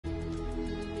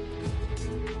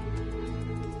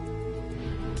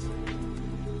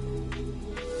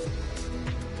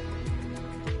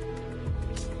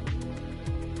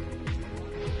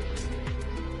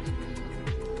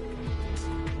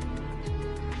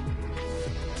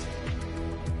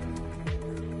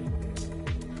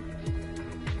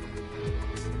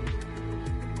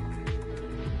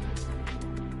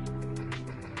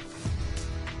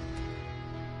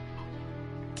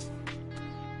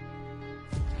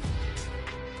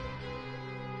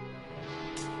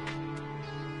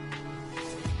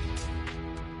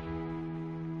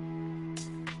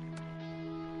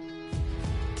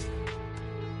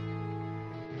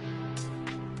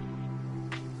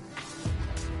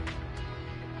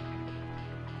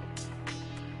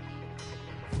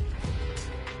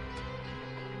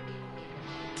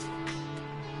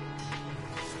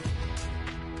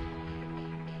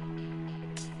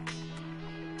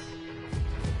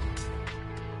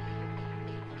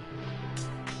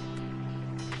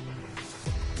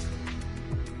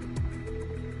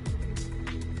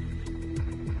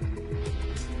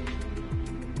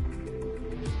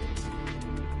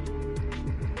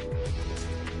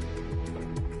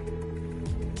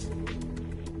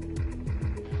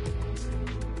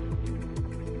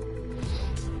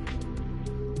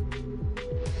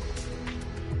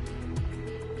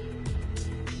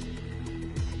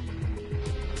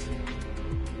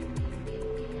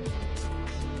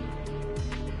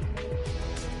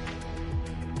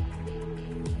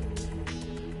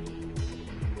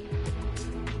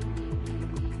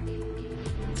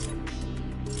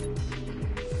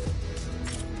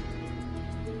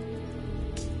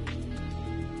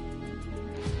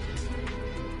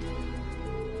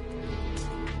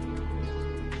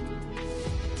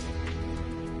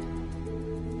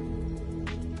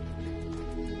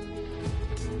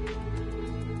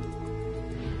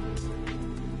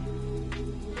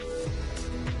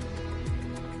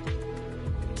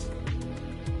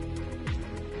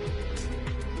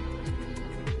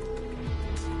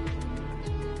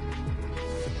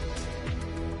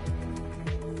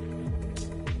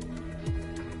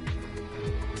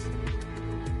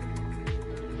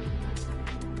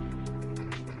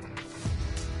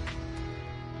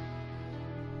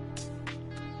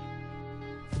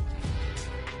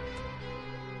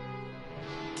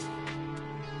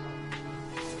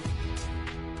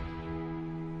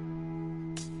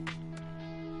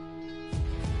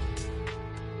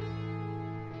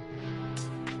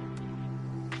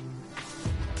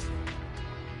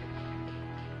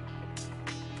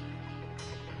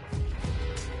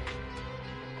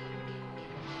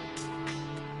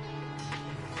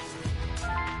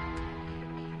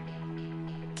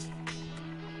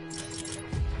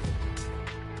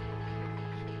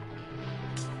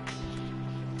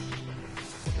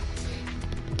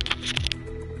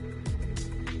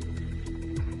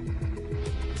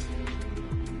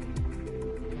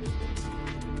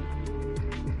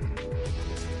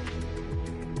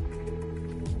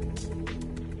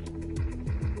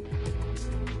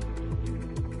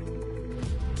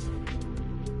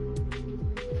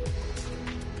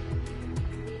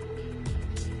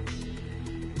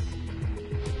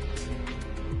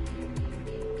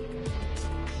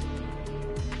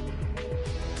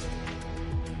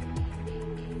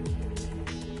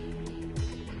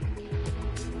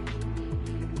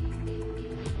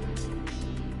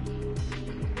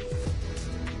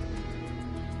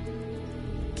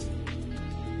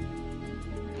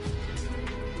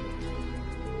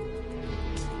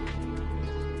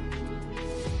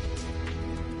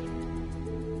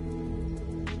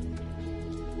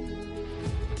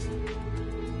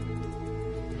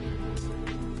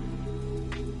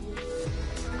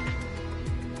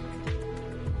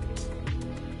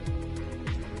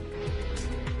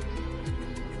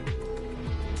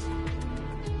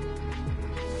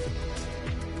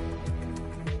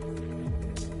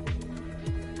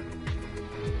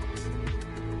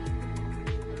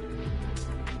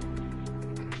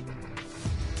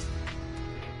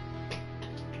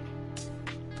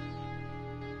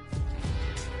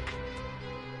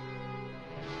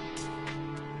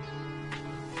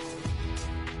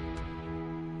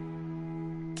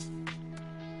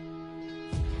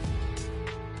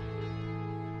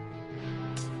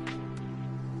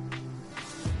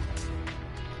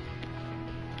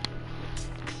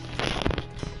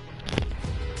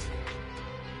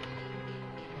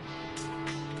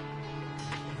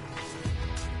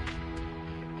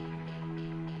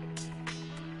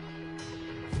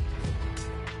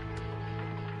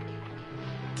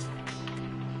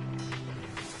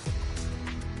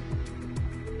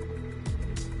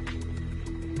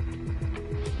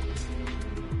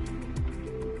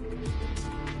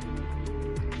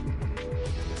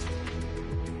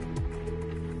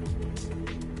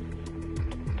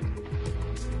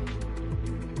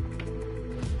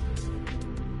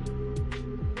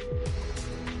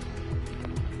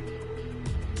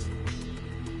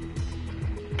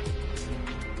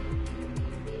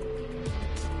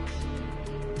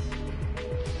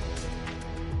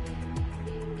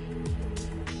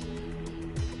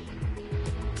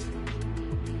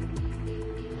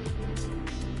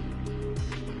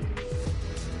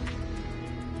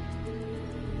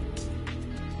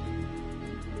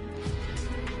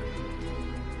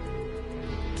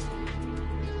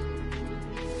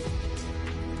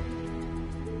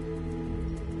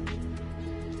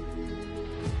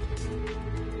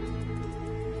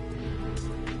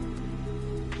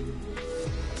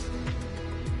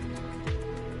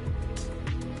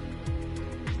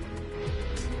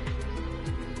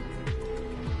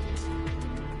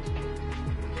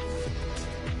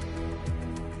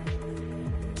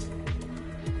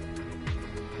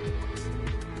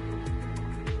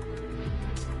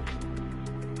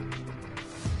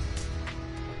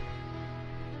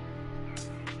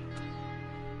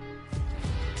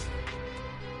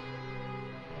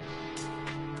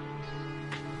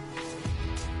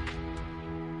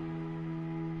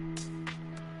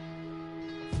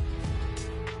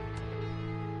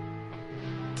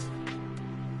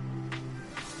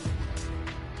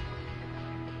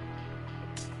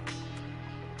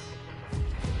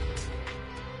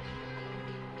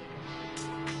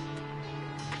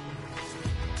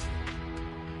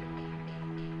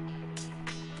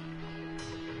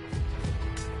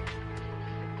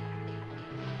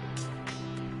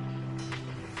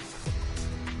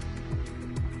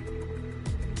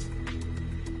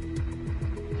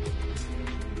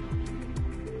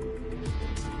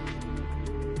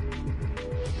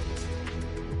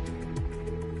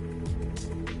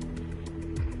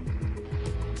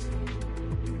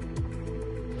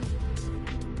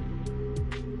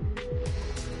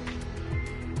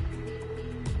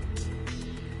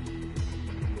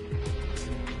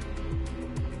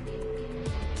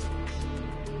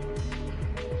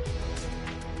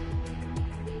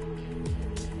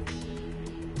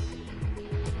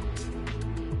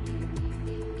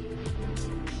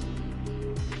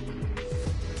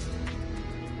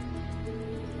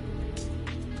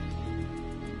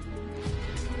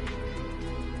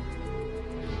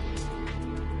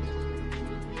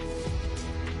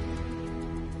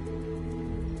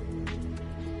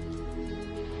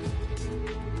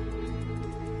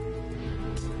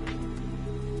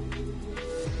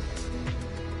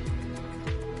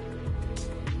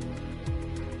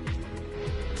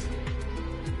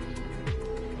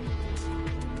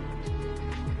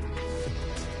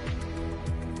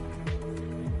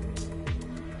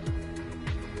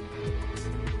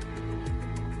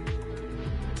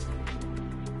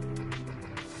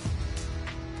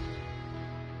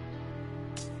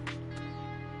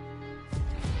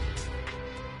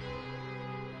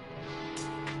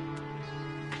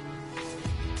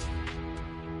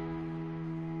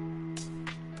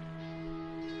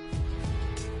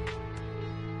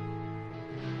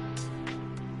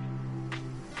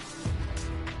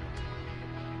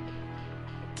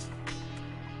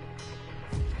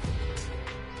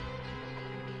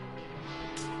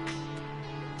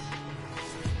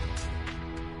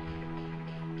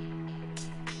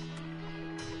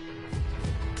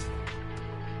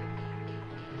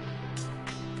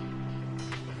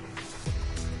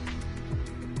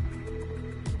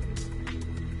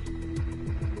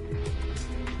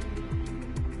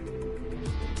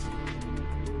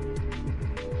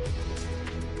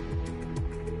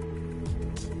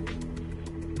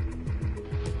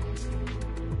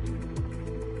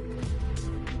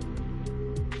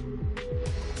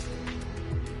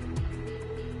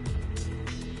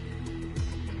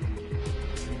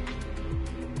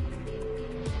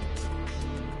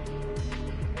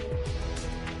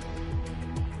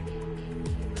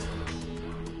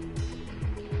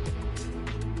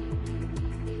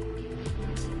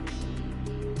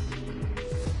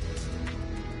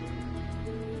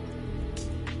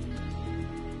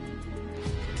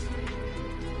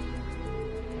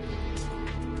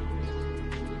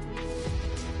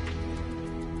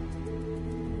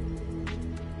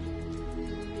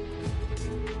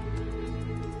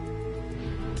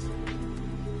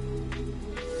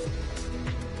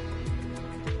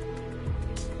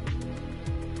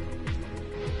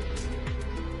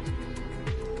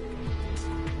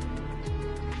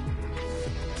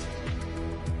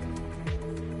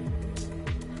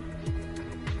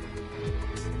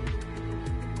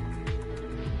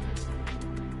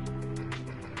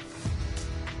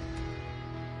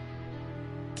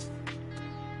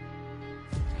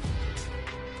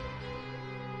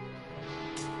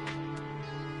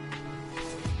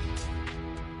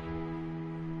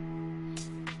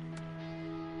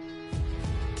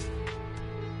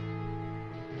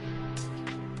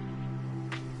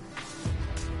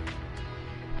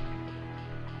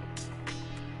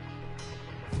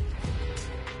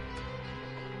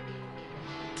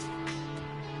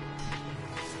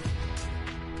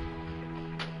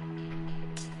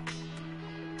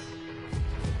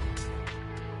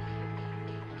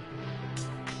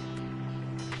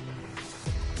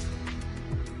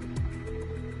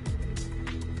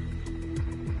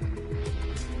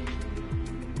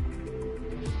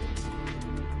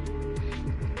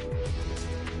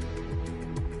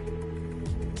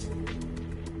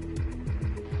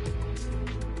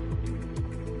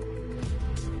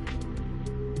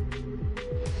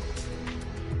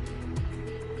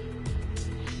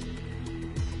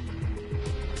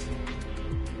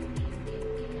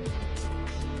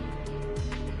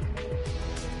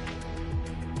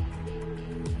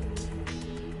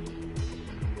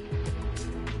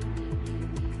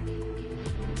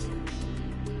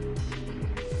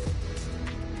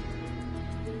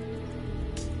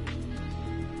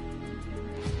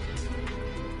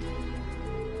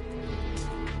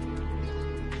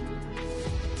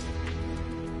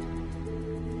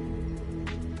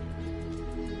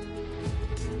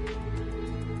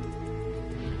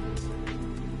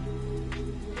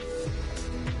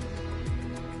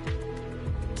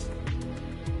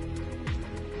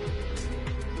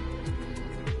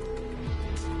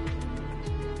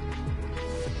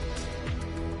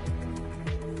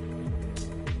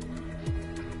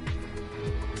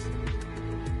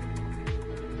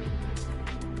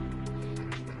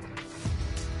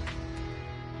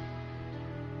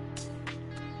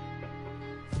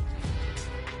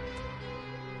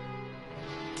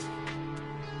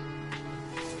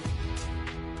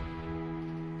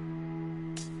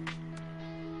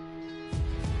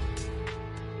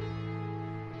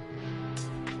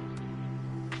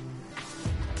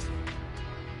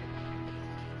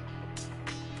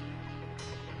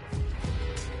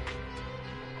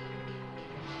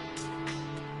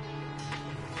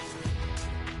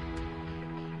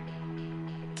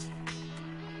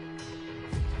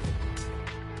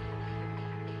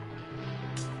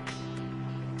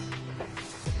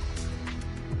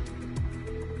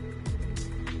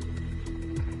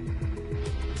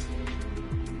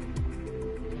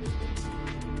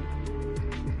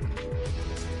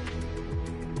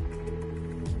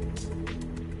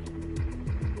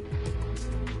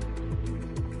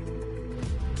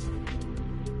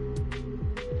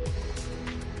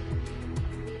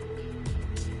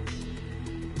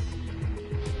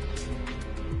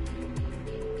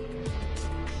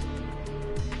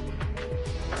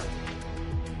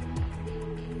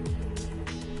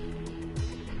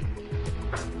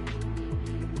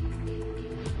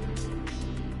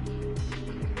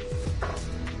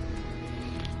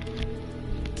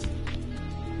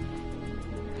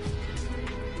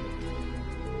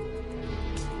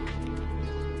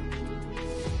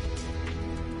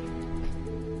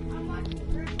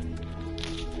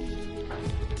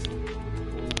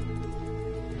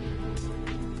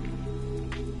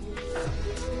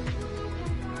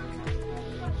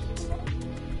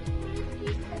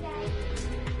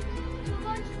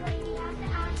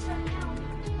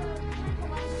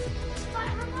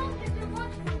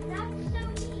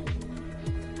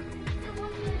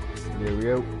Here we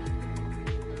go.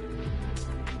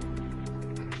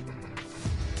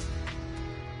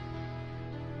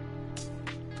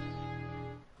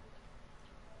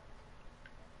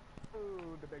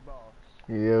 Ooh, the big boss.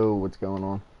 Yo, what's going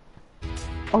on?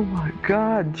 Oh my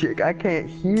god, Jake, I can't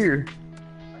hear.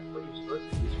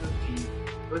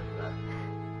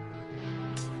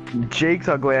 Jake's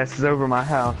ugly ass is over my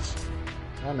house.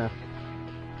 I know.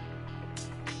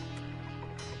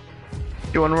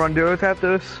 You wanna run duos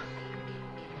after this?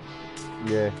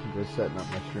 Yeah, just setting up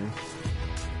my stream.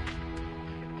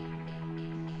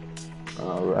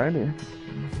 Alrighty.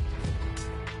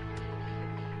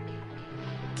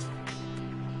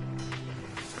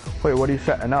 Wait, what are you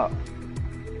setting up?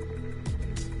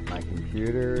 My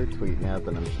computer, tweeting out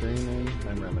that I'm streaming.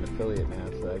 Remember, I'm an affiliate now,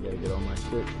 so I gotta get all my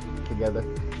shit together.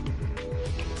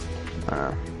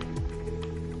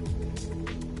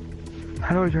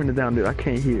 How do I turn it down, dude? I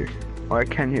can't hear. Or I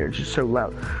can hear, it's just so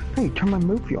loud. Hey, turn my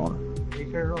movie on.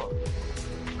 You turn it off.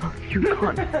 You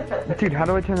can't. Dude, how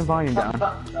do I turn the volume down?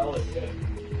 Oh, it's good.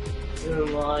 Oh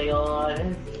my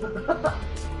god.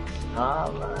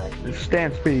 Alright.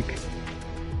 Stand speak.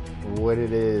 What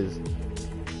it is.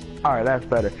 Alright, that's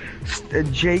better.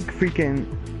 Jake freaking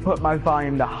put my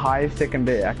volume the highest it can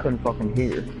be. I couldn't fucking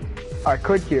hear. I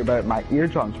could hear, but my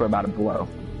eardrums were about to blow.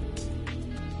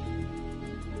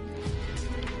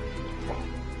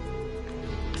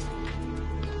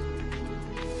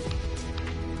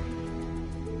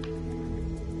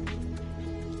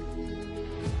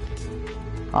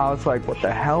 I was like, what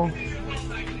the hell? I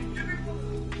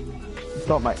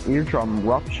thought my eardrum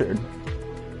ruptured.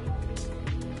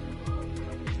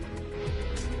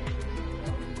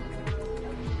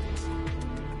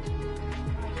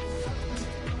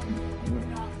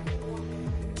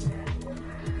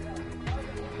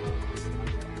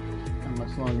 How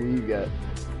much longer you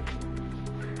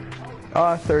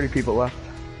got? 30 people left.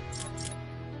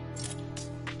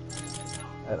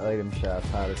 That item shop's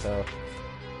hot as hell.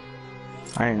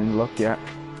 I ain't even looked yet.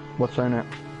 What's in it?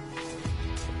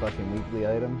 Fucking weekly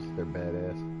items, they're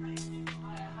badass.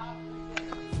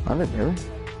 Are they really?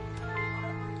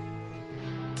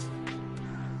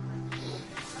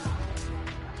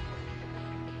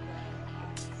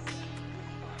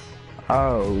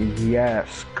 Oh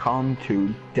yes, come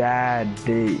to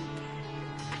daddy.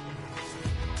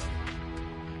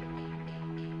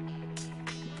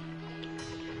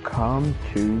 Come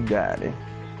to daddy.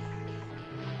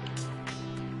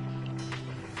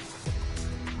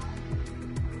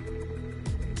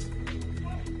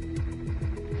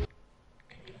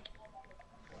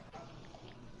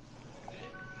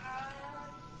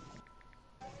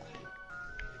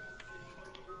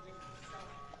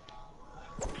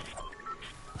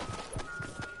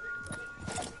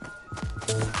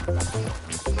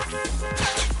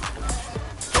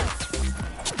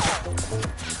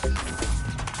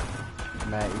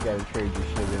 Matt, you gotta trade your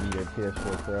shit in, get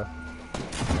PS4 Pro.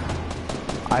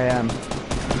 I am.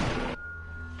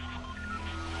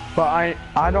 But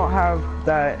I don't have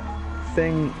that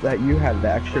thing that you had, the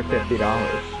extra $50.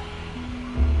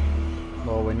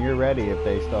 Well, when you're ready, if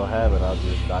they still have it, I'll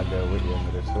go with you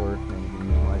into the store and give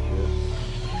me my shit.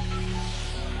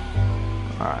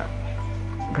 Alright.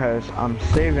 Because I'm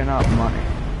saving up money.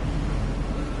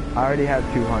 I already have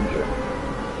 200.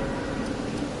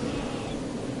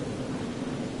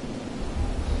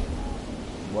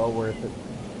 Well worth it.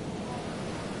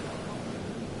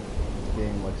 This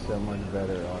game looks so much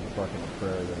better on fucking Pro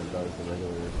than it does the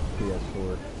regular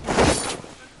PS4.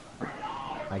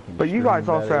 But you guys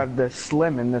also have the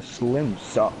Slim, and the Slim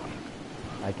suck.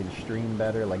 I can stream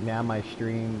better. Like now my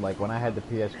stream, like when I had the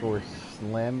PS4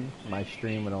 Slim, my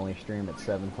stream would only stream at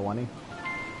 720.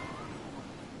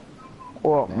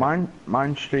 Well, yeah.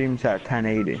 mine streams at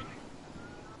 1080.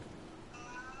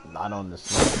 Not on the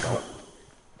Slim.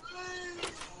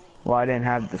 Well, I didn't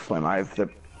have the Slim. I have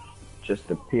just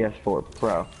the PS4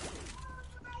 Pro.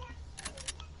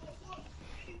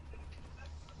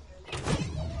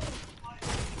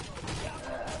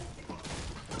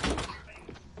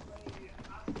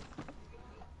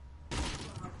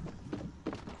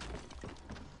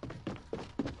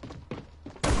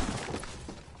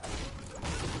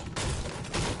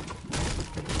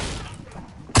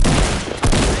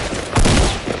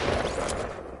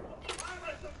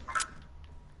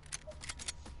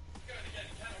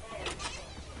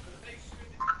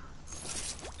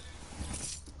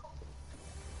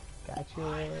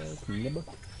 Nibble.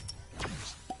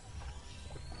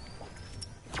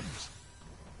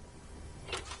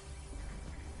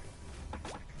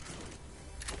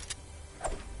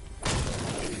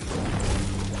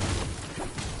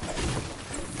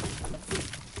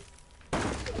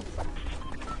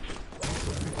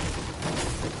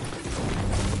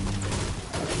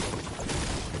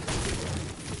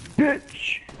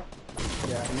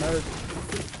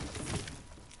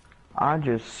 I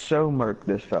just so murked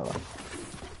this fella.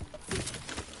 Dude,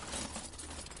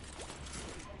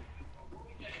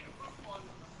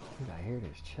 I hear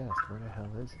this chest. Where the hell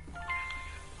is it?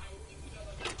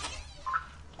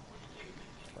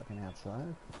 Fucking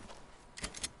outside?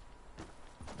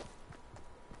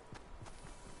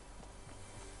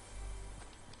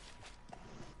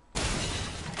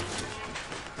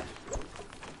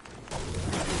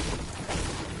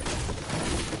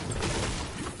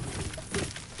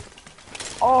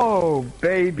 Oh,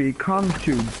 baby, come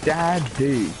to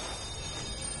daddy.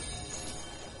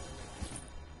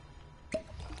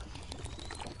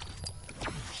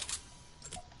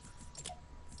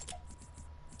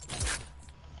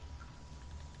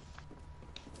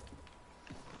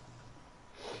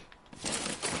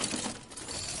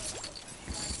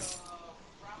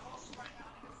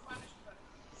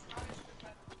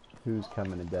 Who's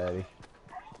coming to daddy?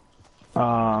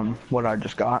 What I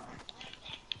just got.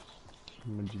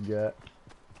 What'd you got?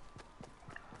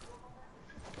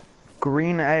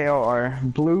 Green AR,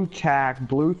 blue tack,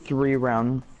 blue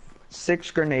 3-round,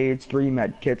 6 grenades, 3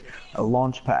 med kits, a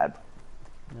launch pad.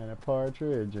 And a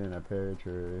partridge in a pear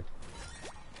tree.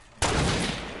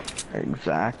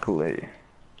 Exactly.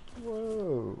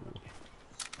 Whoa.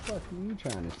 What are you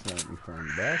trying to snipe me from,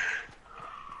 Buck?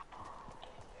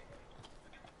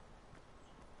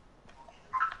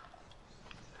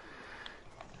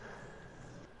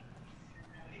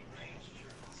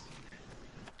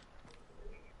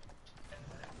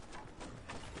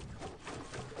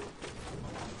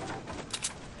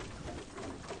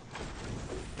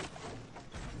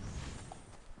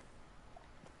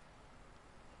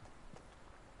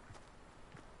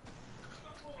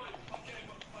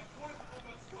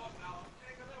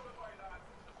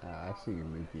 I see your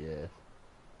moopy ass.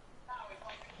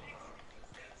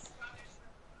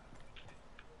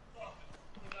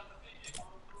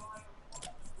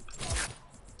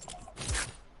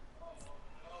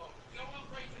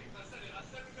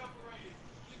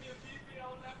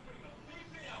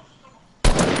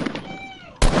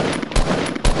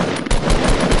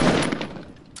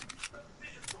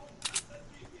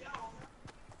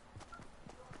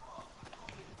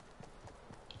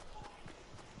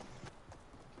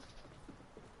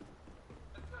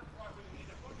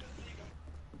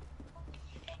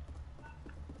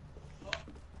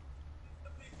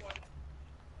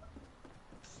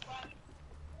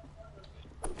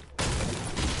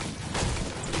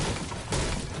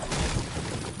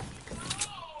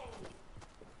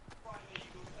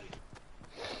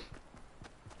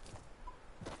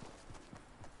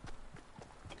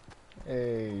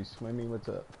 Hey, Swimmy, what's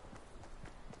up?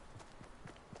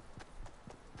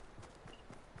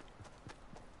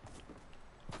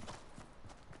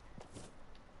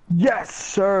 Yes,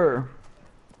 sir.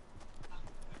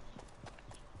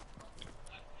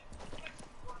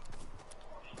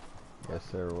 Yes,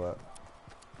 sir, what?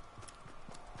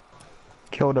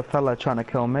 Killed a fella trying to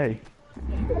kill me.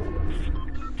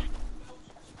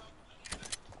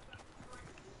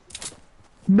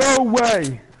 No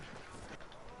way!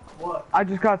 What? I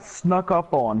just got snuck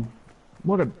up on.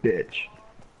 What a bitch.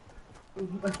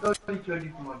 I thought you tried to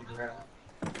come on the ground.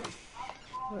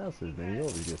 What else is there? You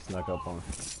always get snuck up on.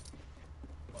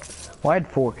 Well, I had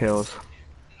 4 kills.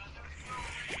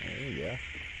 There you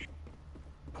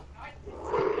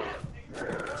go.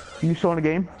 You still in the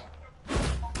game?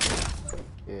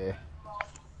 Yeah.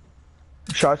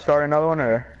 Should I start another one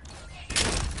or?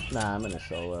 Nah, I'm in a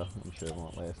solo. I'm sure it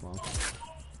won't last long.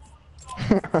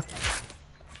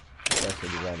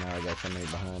 Especially right now I got somebody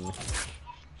behind me.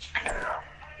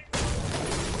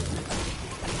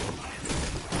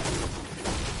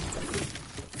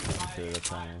 I'm sure they'll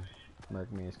try and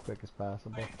murk me as quick as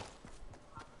possible.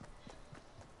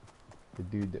 The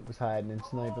dude that was hiding and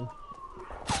sniping.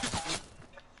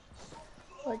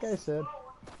 Like I said.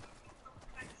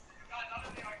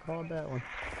 Called that one.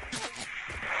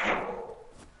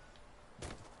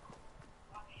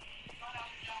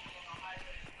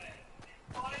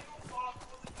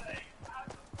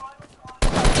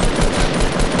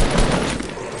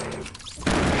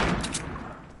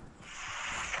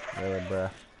 Really, bruh.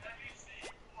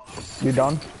 You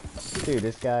done? Dude,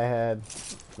 this guy had...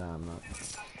 Nah, I'm not.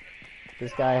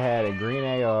 This guy had a green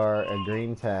AR, a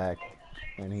green tac,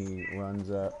 and he runs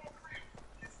up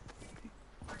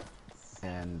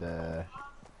and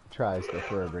tries to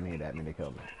throw a grenade at me to kill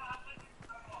me.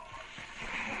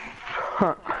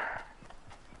 Huh.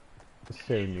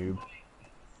 So noob.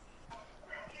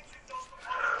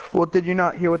 Well, did you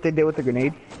not hear what they did with the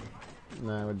grenade?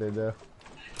 Nah, what they do?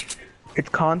 It's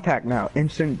contact now.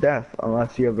 Instant death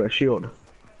unless you have a shield.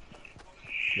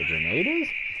 The grenade is?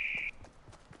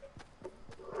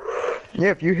 Yeah,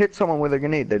 if you hit someone with a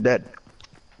grenade, they're dead.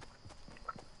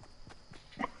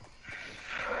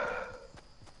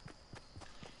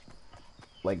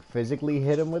 Like physically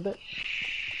hit him with it?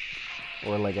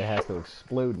 Or like it has to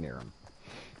explode near him?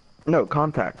 No,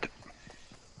 contact.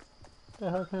 What the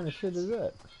hell kind of shit is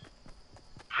that?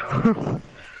 I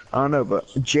don't know, but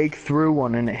Jake threw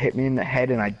one and it hit me in the head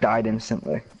and I died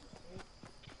instantly.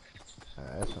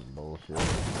 That's some bullshit.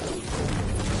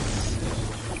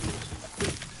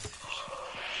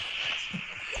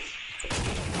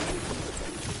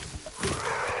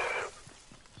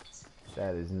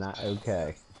 That is not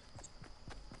okay.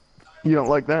 You don't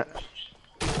like that?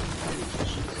 It'd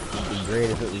be great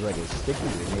if it was like a sticky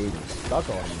grenade and stuck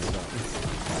on him or something.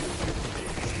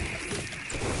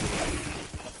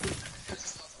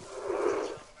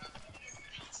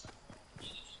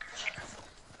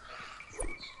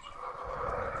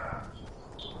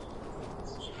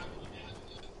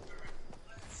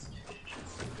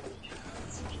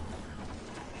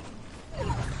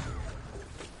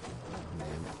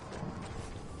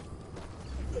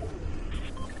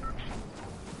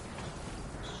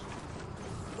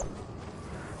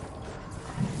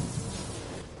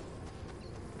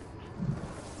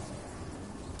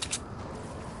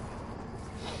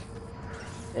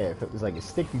 Yeah, if it was like a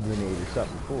sticky grenade or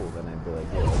something cool, then I'd be like,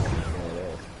 yeah, that's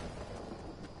badass.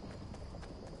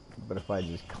 But if I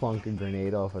just clunk a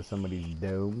grenade off of somebody's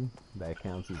dome, that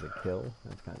counts as a kill?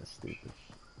 That's kind of stupid.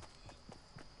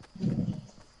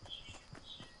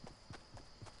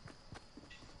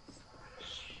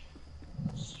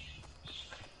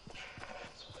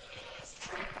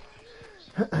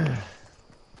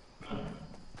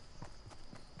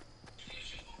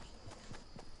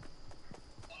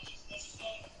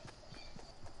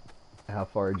 How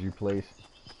far did you place?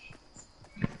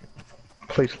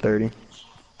 Place 30.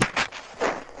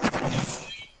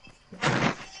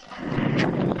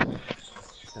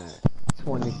 Alright,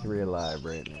 23 alive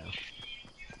right now.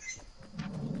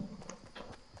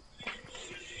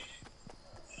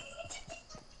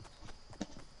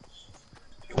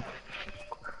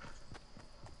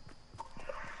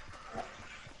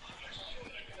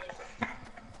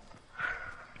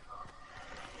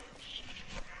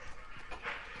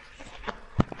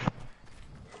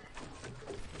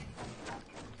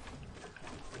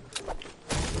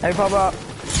 Hey, Papa!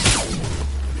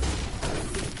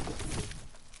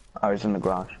 Oh, he's in the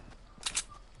garage.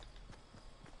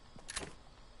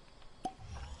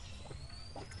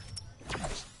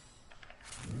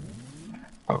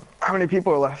 Oh, how many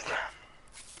people are left?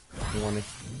 20.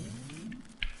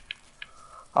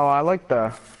 Oh, I like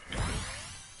the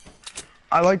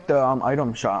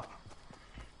item shop.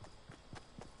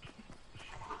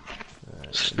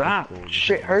 Stop!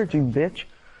 Shit hurt you, bitch.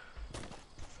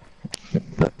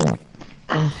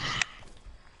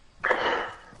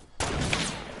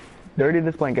 Dirty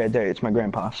this blanket day. It's my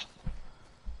grandpa's.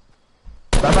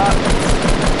 Bye bye.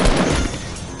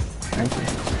 Thank you.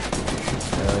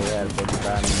 Hell yeah, boogie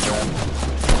bombing,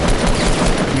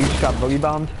 You just got boogie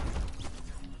bombed?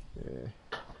 yeah.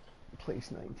 Place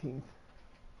 19th.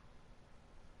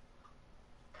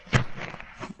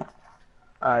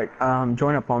 Alright,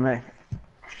 join up on me.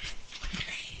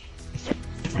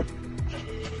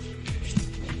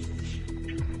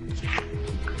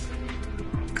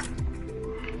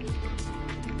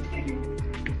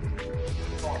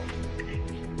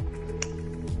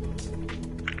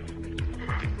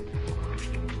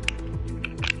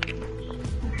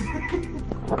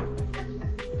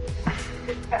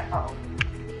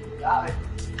 Stop it.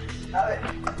 Stop it.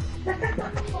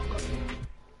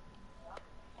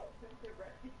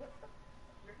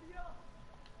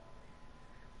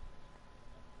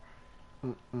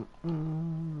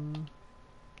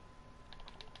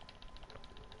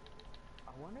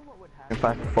 I wonder what would happen if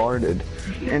I farted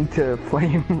into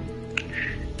flame.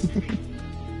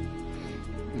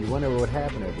 You wonder what would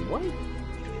happen if what?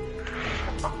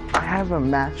 I have a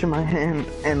match in my hand,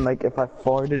 and like if I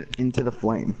farted into the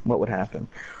flame, what would happen?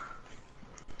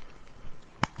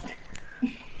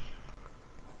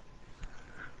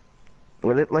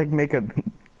 Would it like make a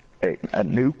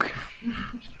nuke?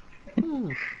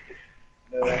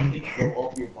 No, I think it'll go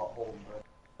up your butthole, bro.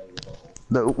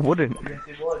 No, it wouldn't. Yes,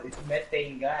 it would. It's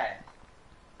methane gas.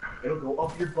 It'll go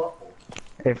up your butthole.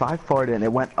 If I farted and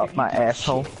it went up my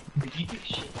asshole. If you took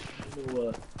shit into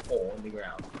a hole in the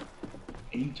ground,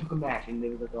 and you took a match and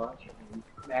there was like, oh shit, and you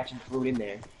took a match and threw it in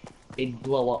there, it'd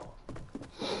blow up.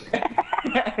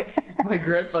 My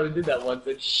grandfather did that once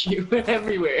and shit went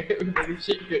everywhere. It was like a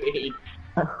shit grenade.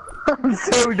 I'm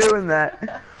so doing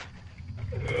that.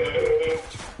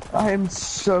 I am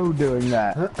so doing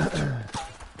that.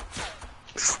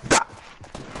 Stop.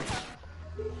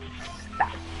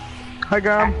 Hi,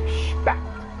 girl.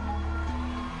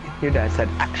 Your dad said,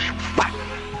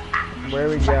 Where are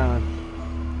we going?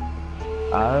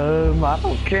 I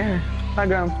don't care. Hi,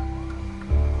 girl.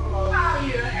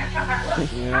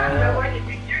 You know what?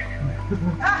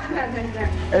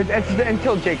 It's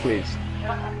until Jake leaves.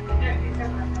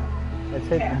 Let's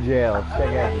hit the jail.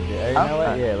 Check out the jail. You know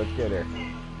what? Yeah, let's get her.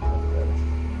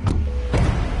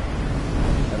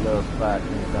 That little spot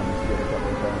can come and get a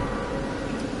couple times.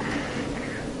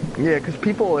 Yeah, because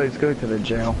people always go to the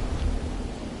jail.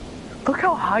 Look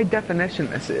how high definition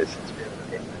this is.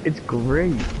 It's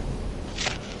great.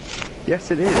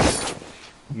 Yes, it is.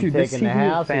 You Dude, this taking the TV is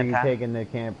house or you fantastic. taking the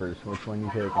campers? Which one you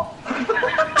taking?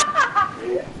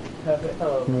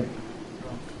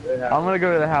 I'm gonna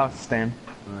go to the house, Stan.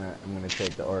 Alright, I'm gonna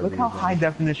take the RV. Look how high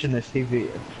definition this TV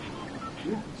is.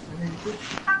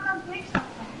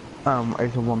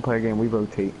 It's a one-player game. We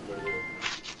rotate.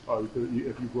 Oh, if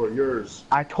you brought yours.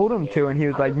 I told him to, and he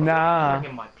was like, "Nah."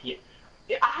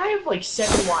 I have like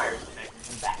 7 wires connected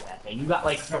to the back of that thing. You got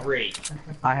like 3.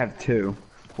 I have 2.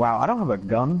 Wow, I don't have a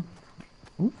gun.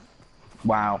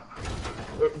 Wow.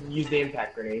 Use the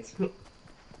impact grenades.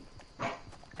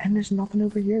 And there's nothing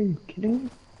over here. Are you kidding me?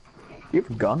 You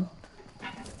have a gun?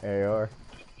 AR.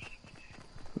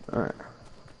 Alright.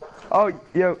 Oh,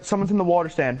 yo, someone's in the water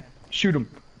stand. Shoot him.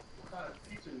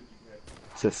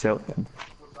 Sicilian.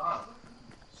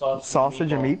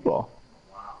 Sausage and meatball.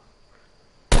 Wow.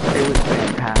 It was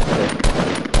fantastic.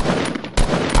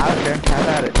 I don't care. Have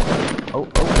at it. Oh.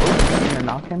 You gonna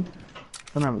knock him?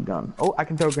 I don't have a gun. Oh, I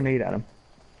can throw a grenade at him.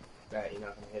 Right, you're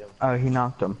not gonna hit him. Oh, he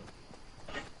knocked him.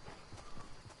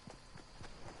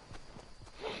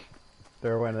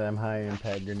 Throw one of them high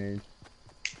impact grenades.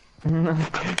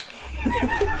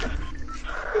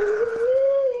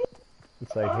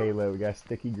 It's like Halo, we got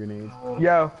sticky grenades.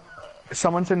 Yo,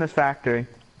 someone's in this factory.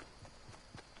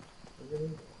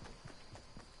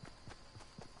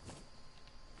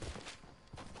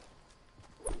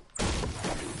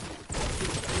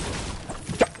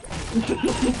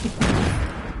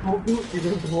 Oh, you're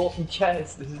gonna blow up some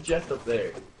chest. There's a chest up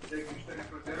there.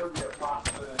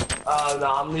 No,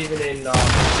 I'm leaving in, Are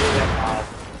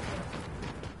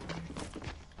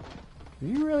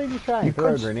you really just trying to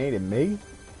throw a grenade at me?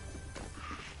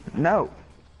 No.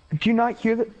 Do you not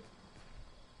hear the...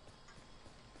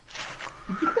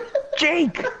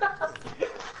 Jake!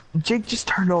 Jake just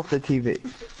turned off the TV.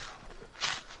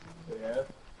 Yeah.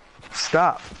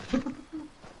 Stop.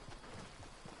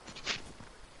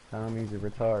 Tommy's a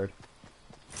retard.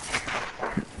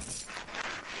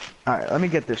 Alright, let me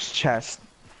get this chest.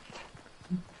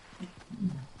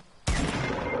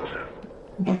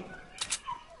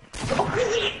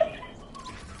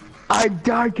 I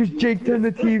died because Jake turned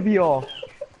the TV off.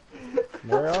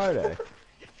 Where are they?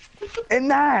 In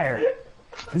there!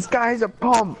 This guy's a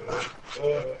pump.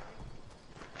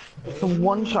 It's a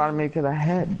one-shot me to the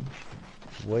head.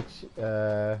 Which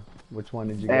one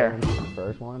did you There. get into? The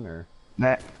first one, or?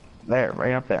 That, there,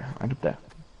 right up there, right up there.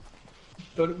 I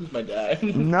thought it was my dad.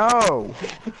 No!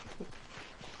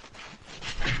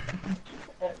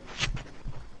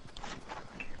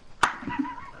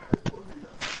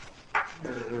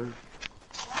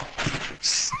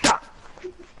 Stop!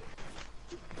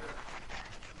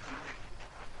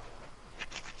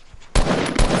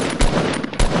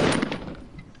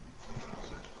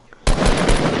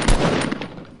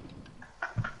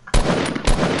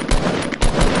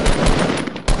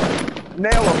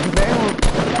 Nail him, nail him.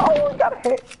 Oh, we got a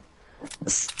hit.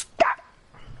 Stop!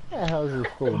 Yeah, how's this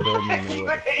fool building in the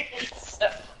way?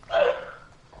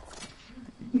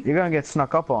 You're gonna get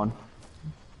snuck up on.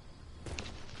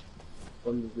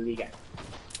 Bundesliga.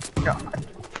 God.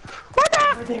 What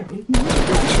the? Did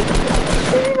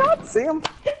you not see him?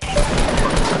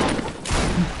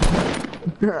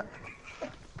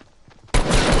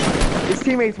 His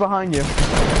teammate's behind you.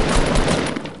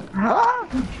 Huh?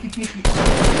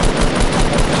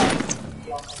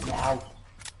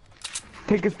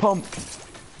 Take his pump.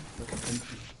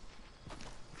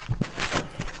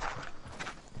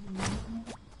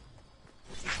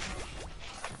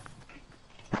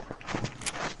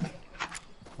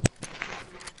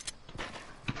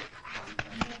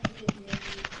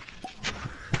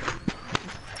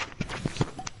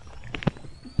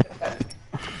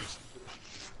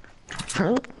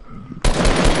 Huh?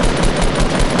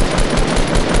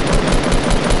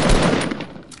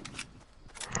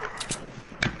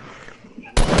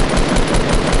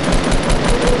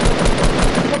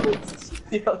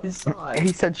 The other side.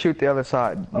 He said shoot the other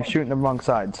side. You're shooting the wrong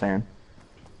side, Sam.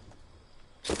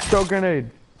 Throw a grenade.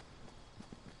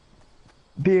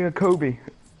 Be a Kobe.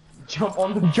 Jump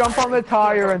on the Jump on the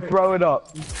tire and throw it up.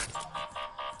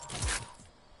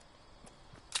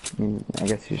 I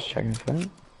guess he's checking his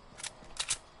phone.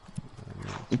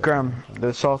 Graham,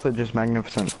 the sausage is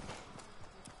magnificent.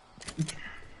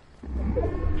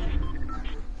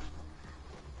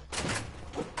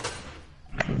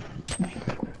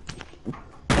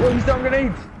 Oh, he's throwing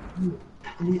grenades!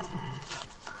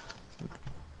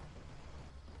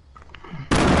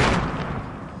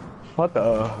 What the?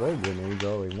 Throw grenades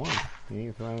all he wants. He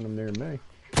ain't throwing them near me.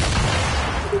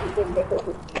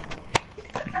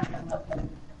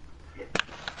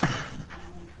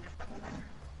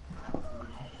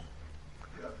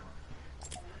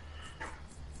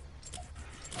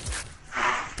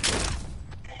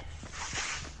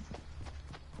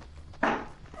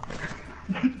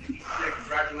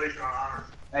 Congratulations on honors.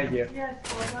 Thank you. Yes,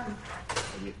 well done.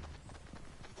 Thank you.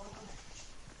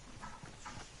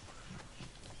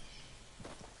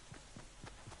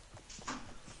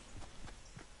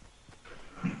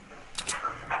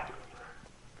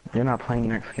 You're not playing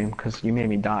next game because you made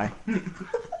me die.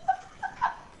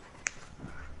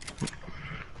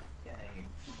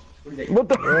 What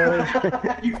the?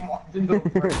 You walked into the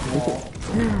first wall.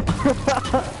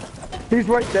 He's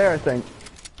right there, I think.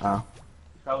 Oh.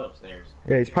 Probably upstairs.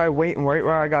 Yeah, he's probably waiting right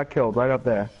where I got killed, right up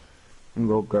there. And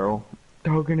little girl.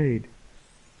 Throw a grenade.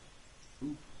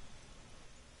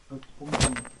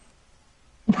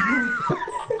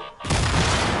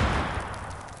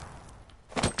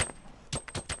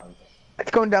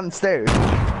 It's going down the stairs.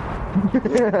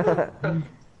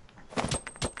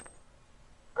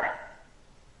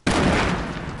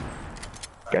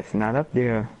 Guess not up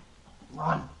there.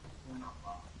 Run.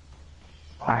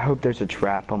 I hope there's a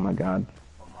trap, oh my god.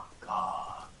 Oh my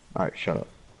god. Alright, shut up.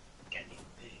 Can you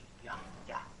be? Yeah,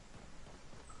 yeah.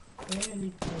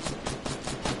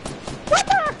 What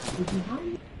the?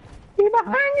 He's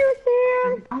behind you,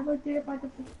 Sam! I was there by the...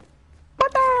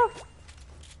 What the?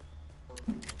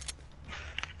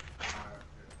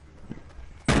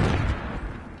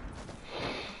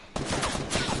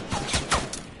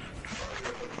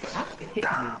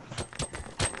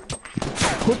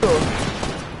 What the?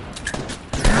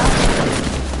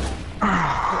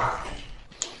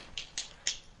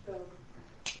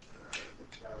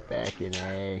 Back in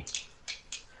A.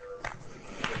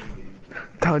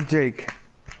 Tell Jake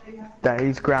that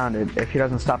he's grounded if he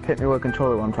doesn't stop hitting me with a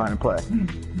controller while I'm trying to play.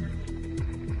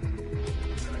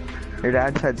 Your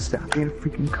dad said stop being a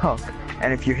freaking cuck,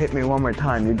 and if you hit me one more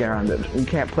time, you're grounded. You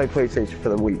can't play PlayStation for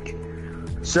the week.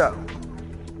 So,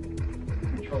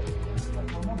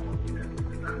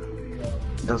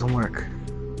 it doesn't work.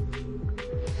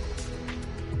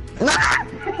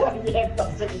 It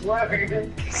doesn't work.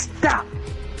 Stop!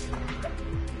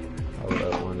 Hold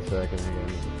up 1 second, I gotta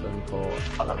make a phone call.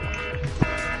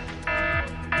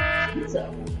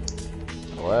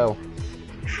 Hello?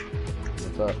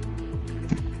 What's up?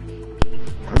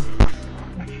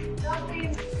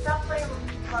 Stop playing with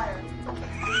fire.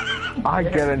 I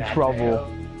get in trouble.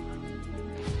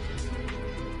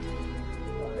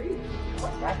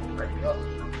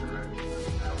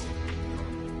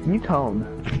 You tell him.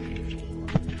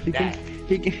 He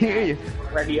can hear you.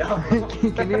 Ready up.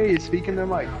 He can hear you. Speak in the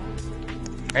mic.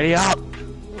 Ready up.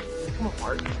 Come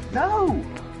apart. No.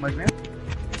 My man.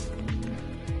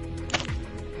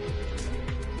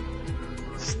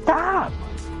 Stop.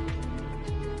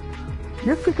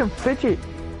 You're freaking fidget.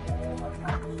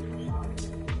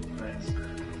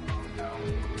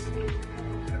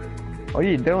 What are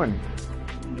you doing?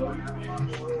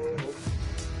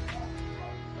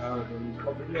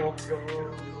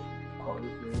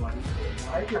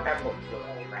 Why is your emblem still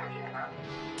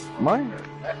What?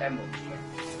 that emblem?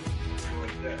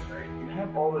 You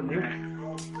have all the new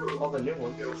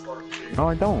ones. No,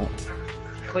 I don't.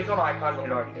 Click on the icon and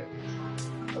hit R2.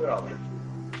 Look at all this.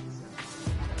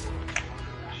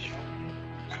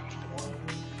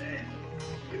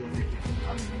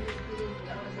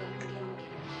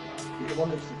 The one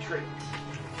that's the tree.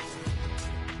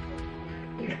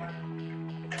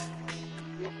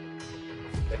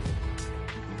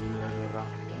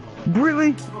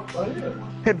 Really?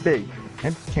 Hit big.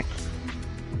 Hit kick.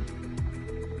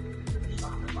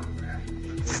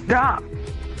 Stop!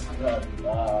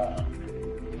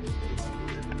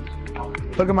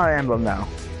 Look at my emblem now.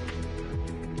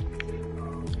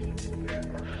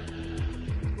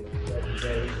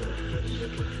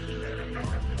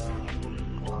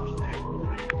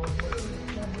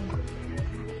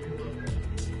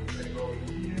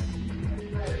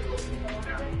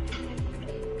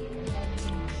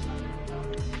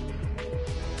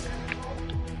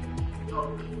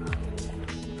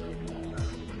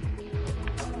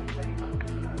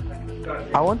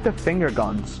 I want the finger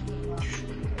guns.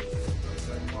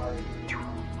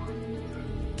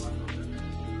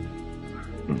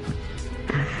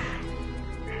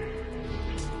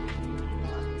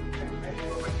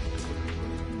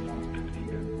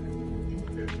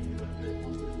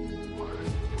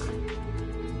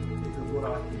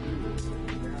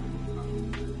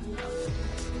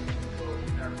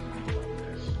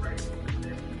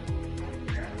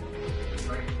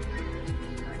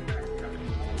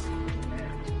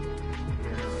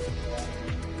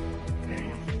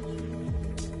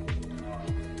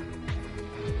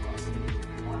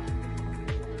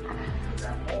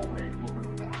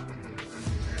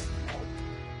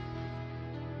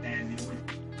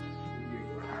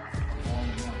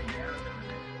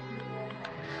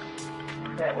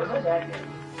 Yeah, where's my dad going?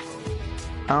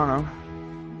 I don't know.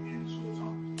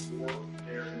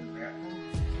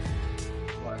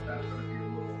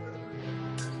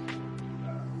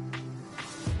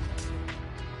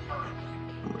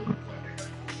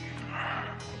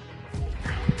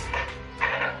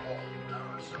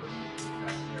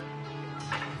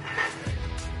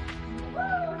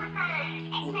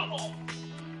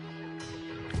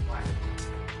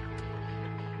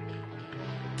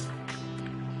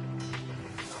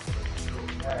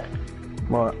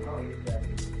 What?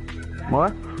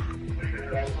 What?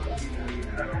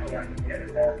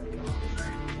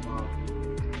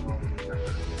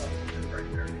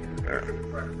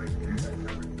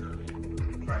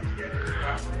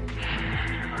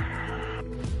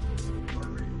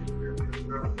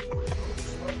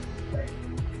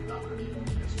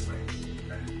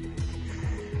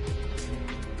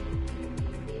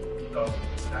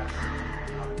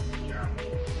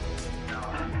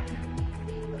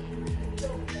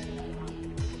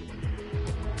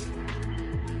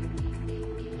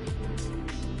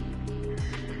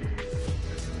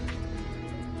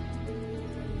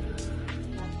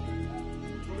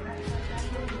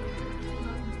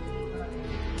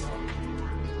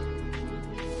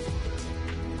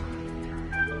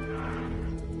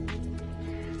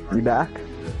 You back?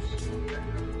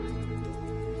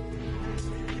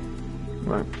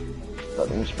 Right.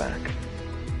 Nothing's back.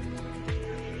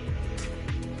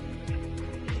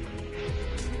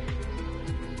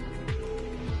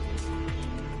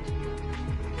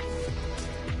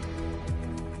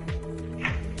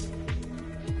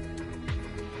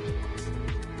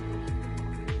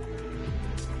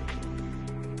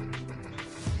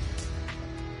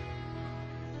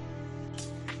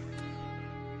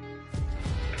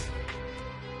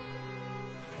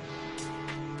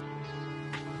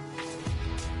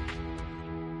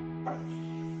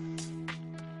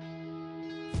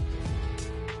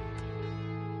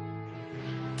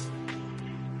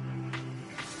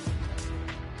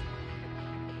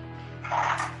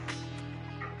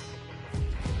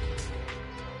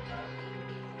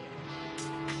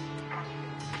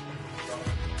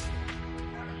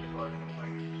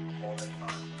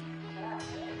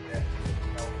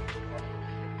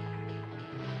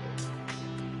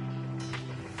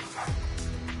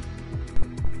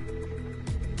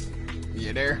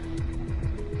 You there?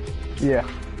 Yeah.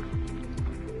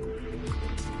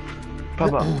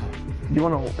 Papa, do you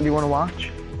wanna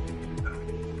watch?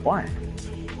 Why?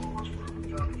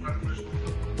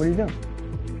 What are you doing?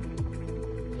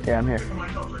 Yeah, I'm here.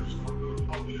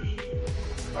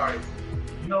 Alright,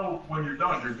 you know when you're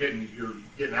done, you're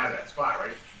getting out of that spot,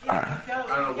 right? Alright.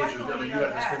 I don't know what you're doing. You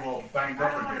got this thing all banged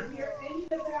up in here.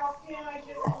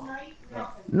 Yeah.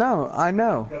 No, I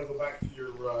know. You gotta go back to your,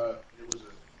 it was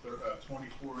a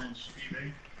 24-inch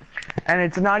TV. And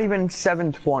it's not even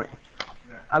 720.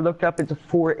 Yeah. I looked up, it's a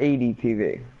 480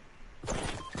 TV.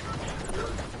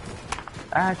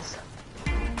 That's...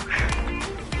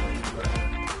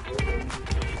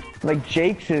 Like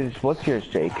Jake's is, what's yours,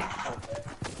 Jake?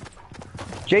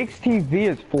 Jake's TV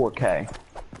is 4K.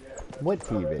 What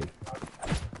TV?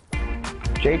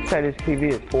 Jake said his TV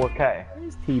is 4K.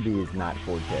 His TV is not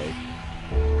 4K.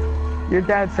 Your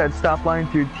dad said stop lying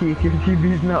to your teeth, your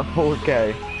TV's not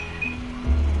 4K.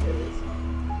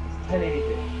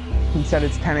 1080p. He said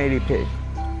it's 1080p.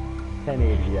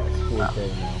 1080x, 4K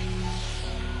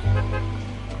now.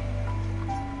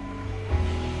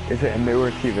 Is it a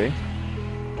newer TV?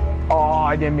 Oh,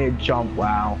 I didn't mean to jump,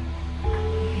 wow.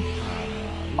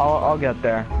 I'll get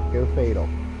there. Go Fatal.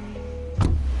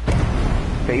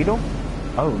 Fatal?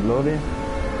 Oh, loaded.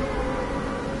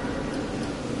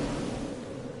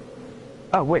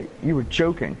 Oh, wait, you were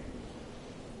joking.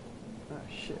 Oh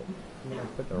shit. I'm gonna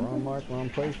put the wrong mark, wrong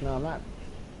place. No, I'm not.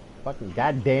 Fucking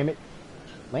goddamn it.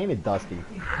 Landed Dusty.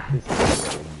 This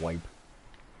is a wipe.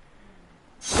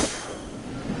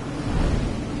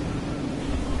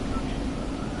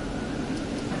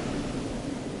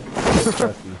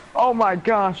 Dusty. Oh my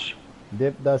gosh.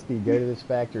 Dip Dusty, go to this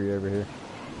factory over here.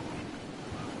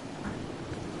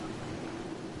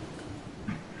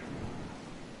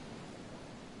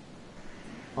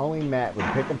 Only Matt would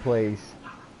pick a place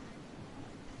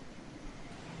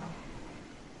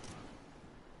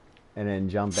and then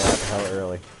jump out the hell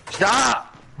early.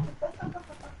 Stop!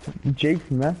 Jake's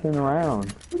messing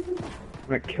around. I'm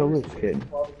gonna kill this kid.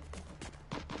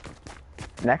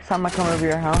 Next time I come over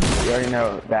your house, you already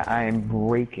know that I am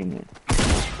breaking it.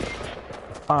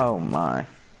 Oh my.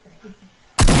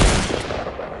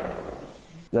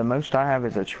 The most I have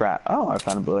is a trap. Oh, I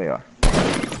found a blue AR.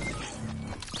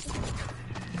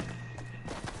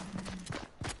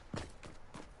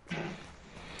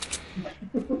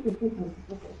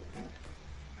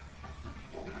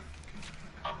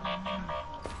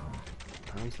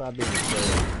 Don't stop being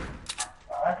silly.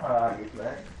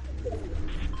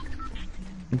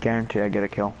 Guarantee I get a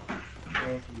kill.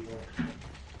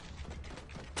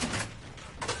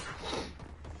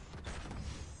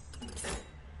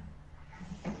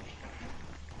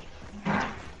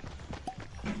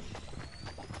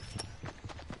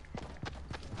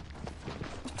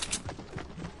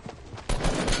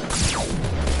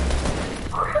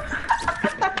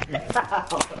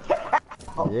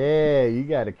 Yeah, you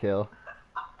got a kill.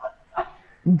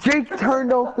 Jake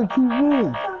turned off the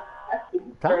TV.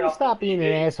 Time to stop being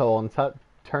an asshole and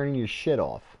turning your shit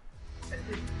off.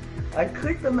 I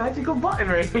clicked the magical button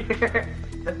right here.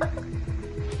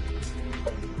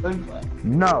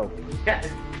 No. Yes.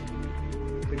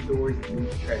 The doors You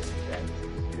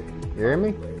hear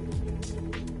me?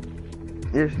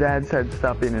 Your dad said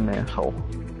stop being an asshole.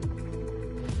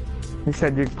 He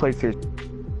said you'd place your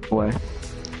away.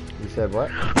 You said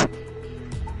what?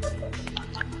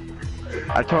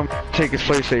 I told him to take his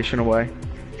PlayStation away.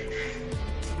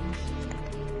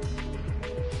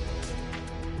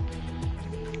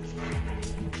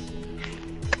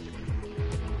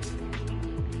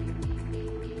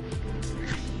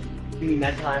 You mean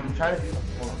that time? I'm trying to do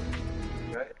something.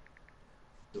 Right?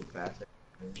 So fast.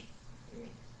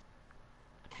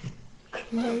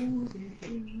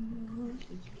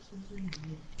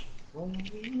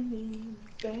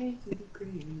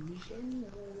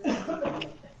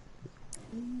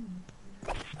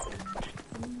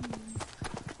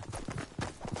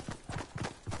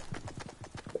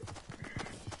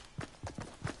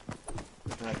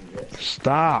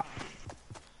 Stop.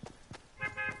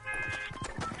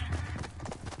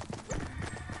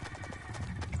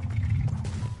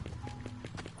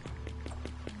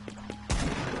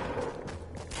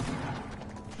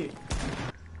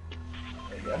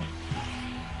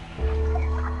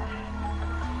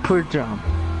 Put it down.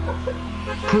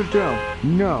 Put it down.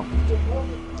 No.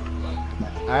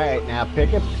 Alright, now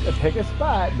pick a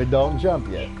spot, but don't jump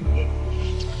yet.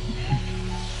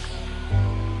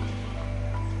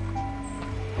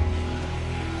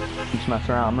 He's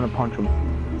messing around. I'm gonna punch him.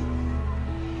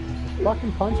 Just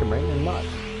fucking punch him right in the nuts.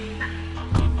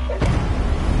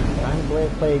 Time to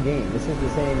play a game. This is the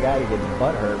same guy that gets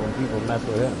butthurt when people mess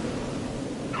with him.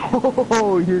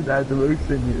 Oh, your dad's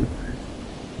roasting you.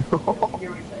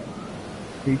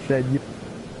 He said you,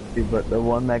 but the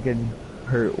one that gets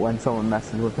hurt when someone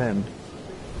messes with him.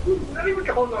 Not even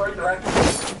going the right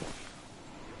direction.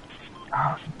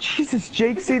 Oh, Jesus,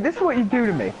 Jake, see, this is what you do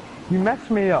to me. You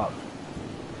mess me up.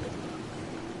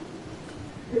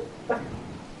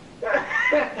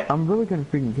 I'm really gonna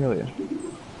freaking kill you.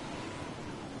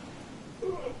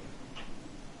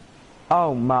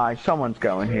 Oh my, someone's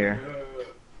going here.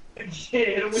 Shit,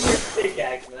 hit him with your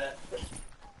pickaxe, man.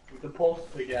 With the pulse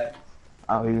pickaxe.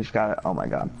 Oh, he just got it. Oh my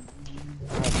god.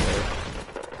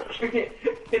 Hit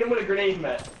him with a grenade,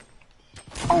 man.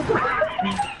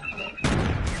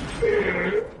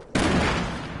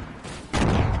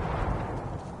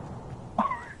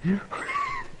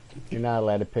 You're not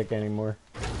allowed to pick anymore.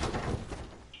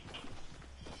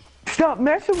 Stop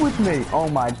messing with me! Oh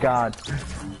my god.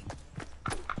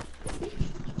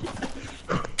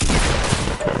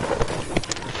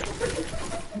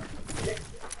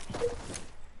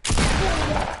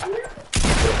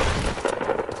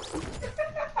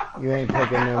 You ain't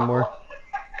picking no more.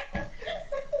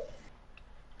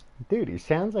 Dude, he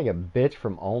sounds like a bitch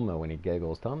from Olma when he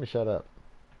giggles. Tell him to shut up.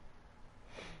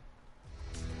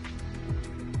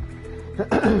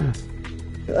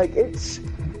 Like, it's...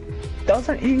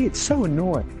 Doesn't he? It's so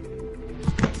annoying.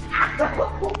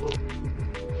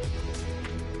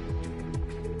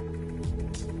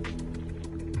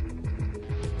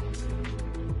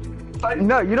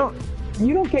 No, you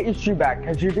don't get your shoe back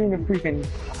because you're being a freaking...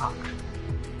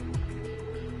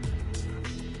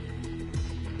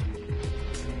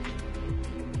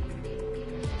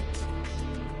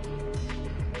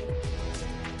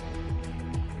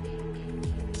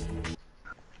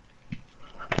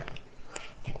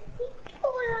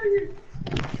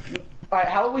 Alright,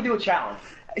 how about we do a challenge?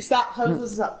 Hey, stop,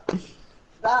 stop.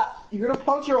 Stop. You're gonna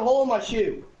puncture a hole in my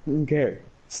shoe. Okay.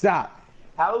 Stop.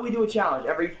 How about we do a challenge?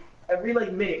 Every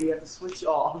like minute we have to switch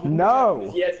off.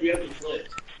 No. Yes, we have to switch.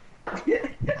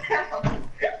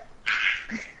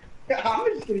 I'm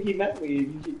just gonna keep messing with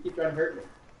you. You keep trying to hurt me.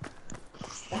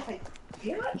 Stop it.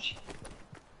 Gosh.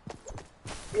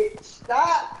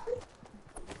 Stop.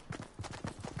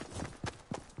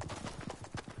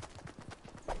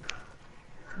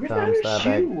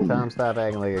 Tom, stop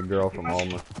acting like a girl from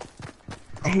Alma.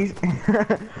 He's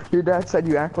your dad said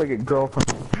you act like a girl from.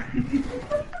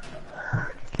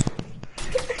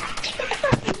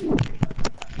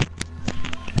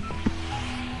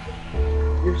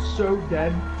 You're so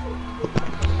dead.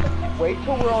 Wait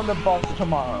till we're on the bus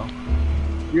tomorrow.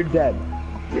 You're dead.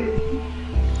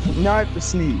 Now I have to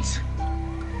sneeze.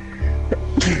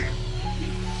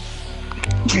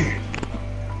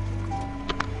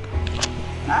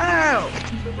 Ow!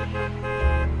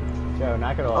 Joe,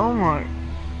 knock it off. Oh my.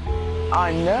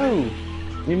 I know.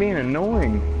 You're being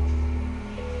annoying.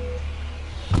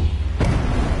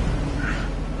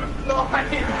 No, I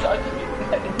didn't touch it.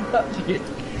 I didn't touch it.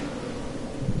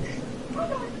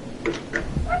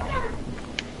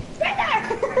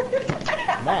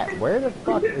 Matt, where the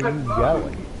fuck are you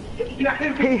going?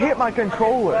 He hit my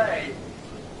controller.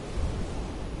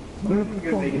 I'm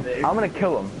gonna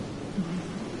kill him.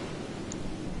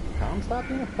 Tom, stop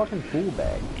being a fucking fool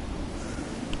bag.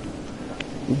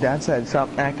 Dad said stop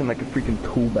acting like a freaking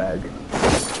tool bag.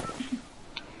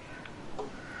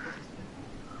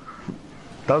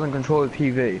 Doesn't control the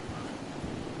TV.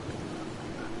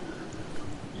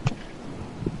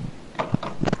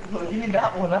 No, give me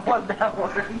that one. I want that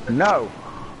one. No.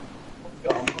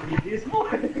 This one.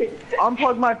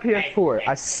 Unplug my PS4.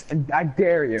 I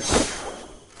dare you.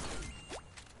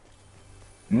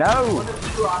 No.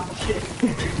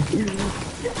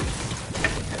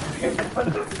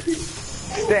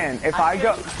 Stan, if I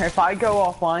go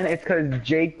offline, it's because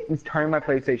Jake is turning my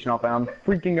PlayStation off, and I'm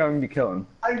freaking going to kill him.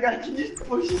 I got you. Just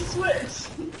push the switch.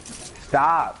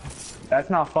 Stop. That's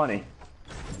not funny.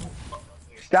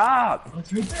 Stop.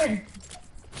 What's right there?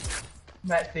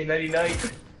 Matt, say nighty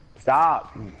night.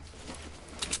 Stop.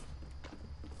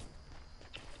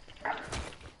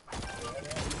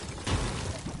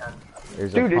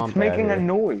 There's Dude, a it's pump making out a here.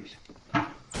 noise.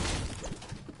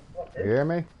 You hear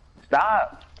me?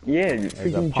 Stop. Yeah, a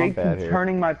freaking pump Jake out is here.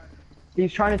 turning my.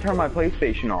 He's trying to turn my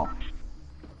PlayStation off.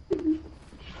 Did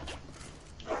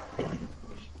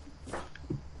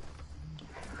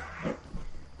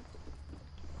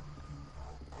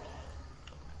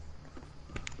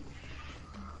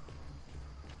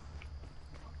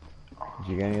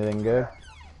you get anything good?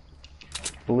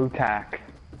 Blue tack.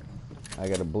 I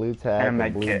got a blue tag, And a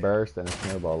med blue kit. burst, and a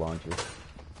snowball launcher.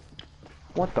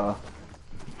 What the?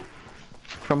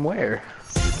 From where?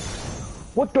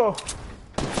 What the?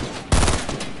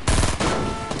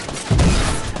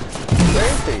 Where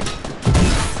is he?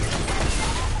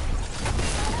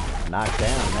 Knocked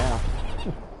down now.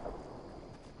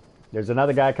 There's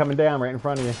another guy coming down right in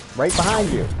front of you. Right behind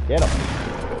you. Get him.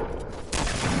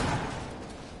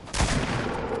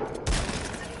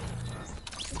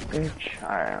 Bitch,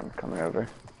 alright, I'm coming over.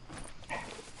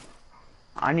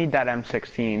 I need that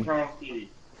M16.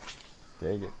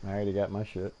 Take it. I already got my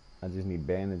shit. I just need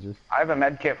bandages. I have a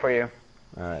med kit for you.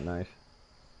 Alright, nice.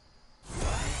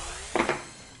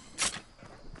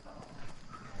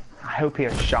 I hope he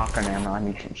has shotgun ammo. I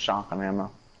need some shotgun ammo.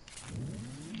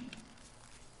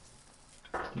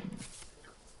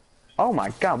 Oh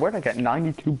my god, where'd I get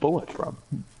 92 bullets from?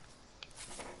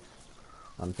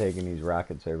 I'm taking these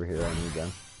rockets over here. I need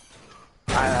them.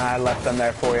 I left them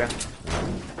there for you.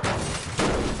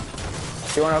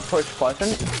 Do you want to push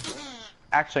Pleasant?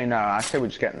 Actually, no. I say we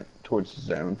just get towards the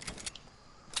zone.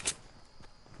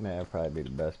 Man, that'd probably be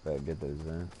the best bet. Get those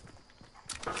in.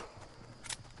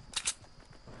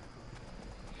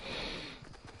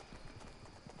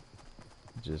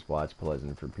 Just watch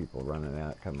Pleasant for people running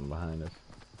out, coming behind us.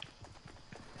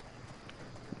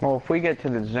 Well, if we get to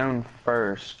the zone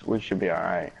first, we should be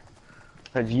alright.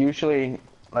 Because usually,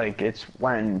 like, it's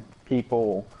when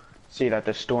people see that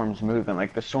the storm's moving.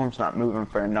 Like, the storm's not moving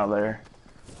for another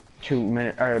 2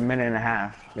 minutes, or a minute and a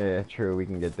half. Yeah, true. We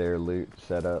can get their loot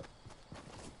set up.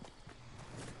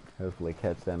 Hopefully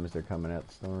catch them as they're coming out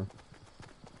the storm.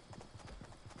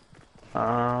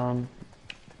 I'm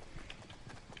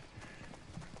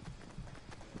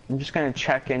just gonna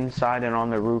check inside and on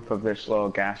the roof of this little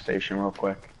gas station real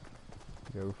quick.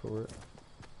 Go for it.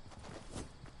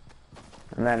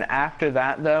 And then after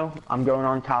that, though, I'm going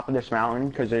on top of this mountain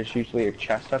because there's usually a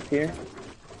chest up here.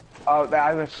 Oh, I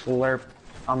have a slurp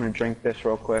I'm gonna drink this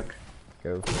real quick.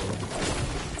 Go for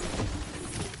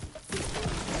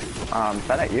Is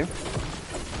that at you?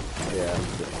 it. Yeah, I'm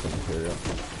getting some material.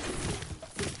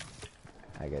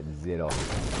 I got zero.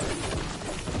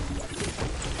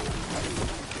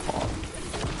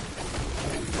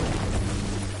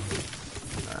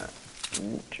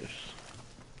 Just...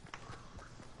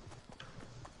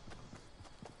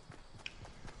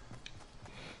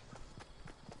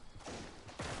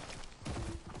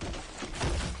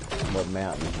 What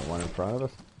mountain? The one in front of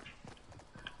us?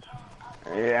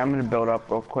 Yeah, I'm gonna build up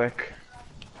real quick.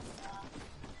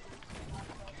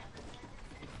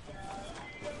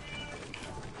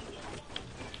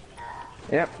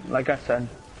 Yep, like I said.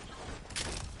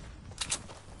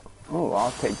 Oh,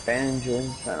 I'll take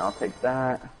vengeance, and I'll take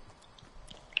that.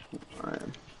 Alright.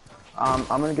 I'm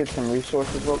gonna get some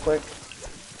resources real quick.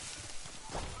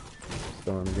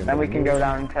 Then we can go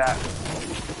down to that.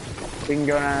 We can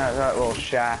go down to that little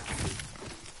shack.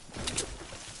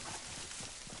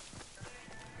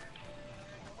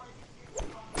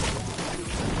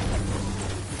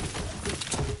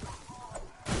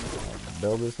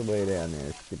 Build us a way down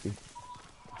there, Skippy.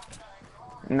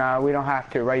 No, we don't have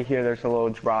to. Right here, there's a little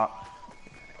drop.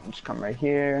 Just come right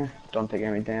here. Don't take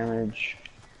any damage.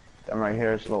 Then right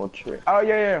here is a little tree. Oh,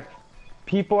 yeah, yeah.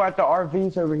 People at the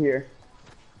RVs over here.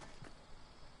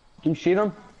 Do you see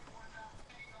them?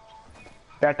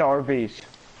 They're at the RVs.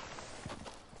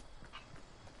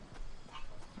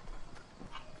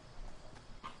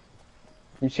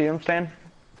 You see them, Stan?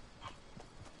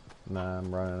 Nah,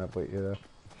 I'm running up with you though.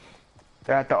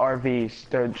 They're at the RVs.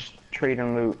 They're just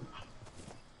trading loot.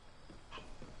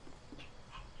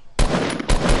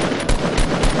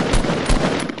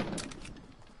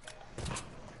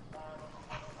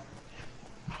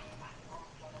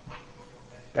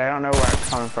 They don't know where it's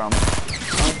coming from.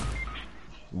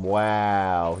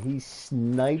 Wow, he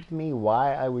sniped me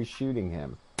while I was shooting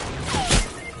him.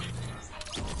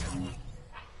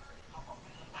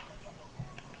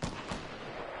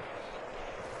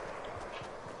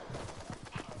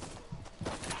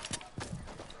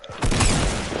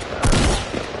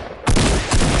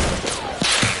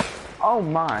 Oh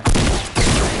my.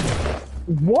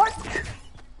 What?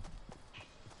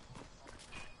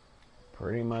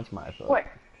 Pretty much my fault. What?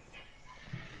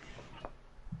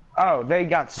 Oh, they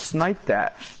got sniped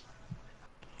at.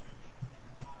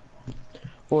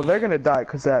 Well, they're gonna die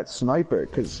because of that sniper,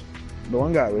 because the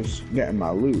one guy was getting my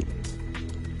loot.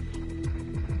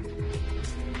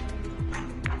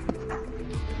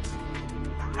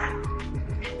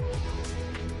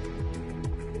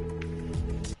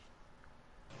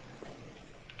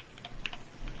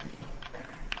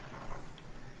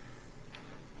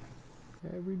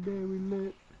 Every day we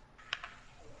lit.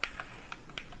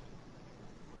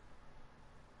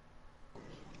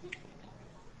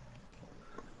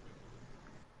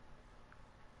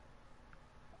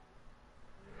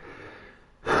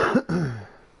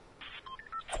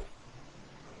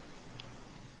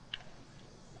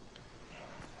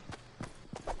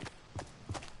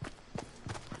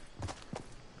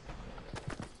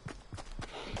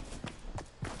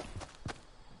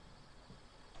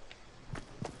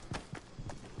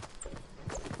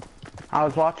 I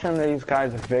was watching these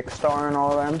guys, Vicstar and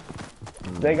all of them.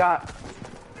 They got,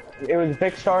 it was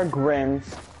Vicstar,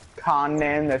 Grims,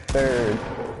 Conman the third,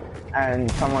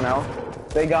 and someone else.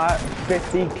 They got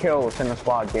 50 kills in the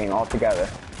squad game altogether.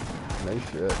 No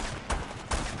shit.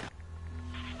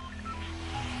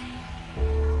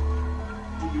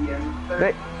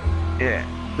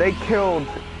 They killed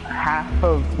half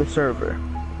of the server.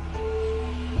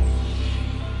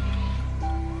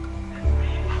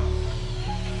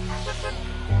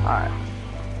 Alright.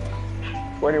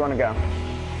 Where do you want to go?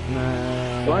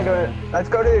 Nah. You want to go? Let's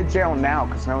go to the jail now,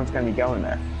 because no one's going to be going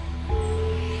there.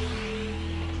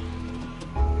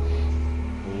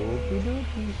 Okie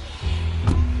dokie.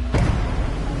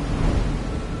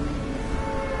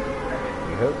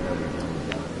 We hope nobody's gonna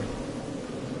be down there.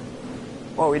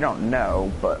 Well, we don't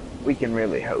know, but we can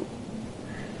really hope.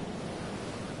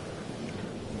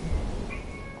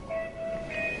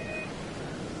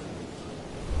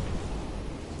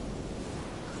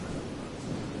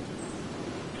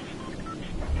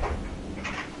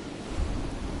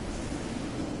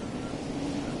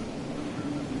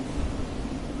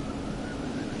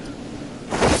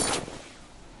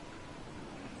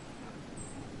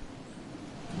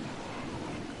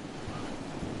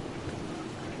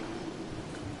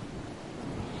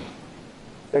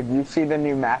 Did you see the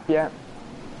new map yet?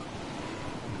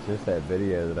 It's just that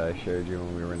video that I showed you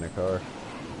when we were in the car.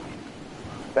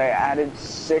 They added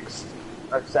 6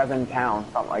 or 7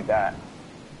 towns, something like that.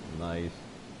 Nice.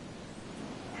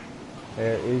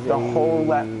 There is The whole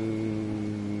left.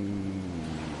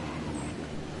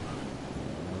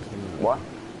 What?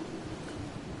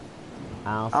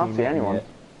 I I don't see nothing anyone. yet.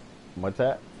 What's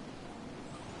that?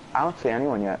 I don't see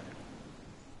anyone yet.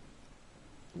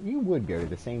 You would go to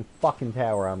the same fucking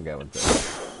tower I'm going to.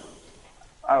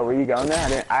 Oh, were you going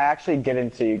there? I actually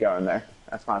didn't see you going there.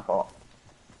 That's my fault.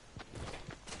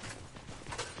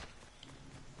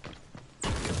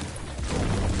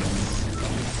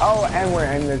 Oh, and we're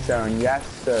in the zone. Yes,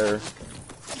 sir.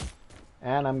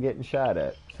 And I'm getting shot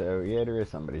at. So, yeah, there is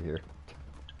somebody here.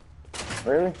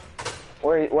 Really?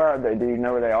 Where are they? Do you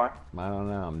know where they are? I don't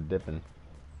know. I'm dipping.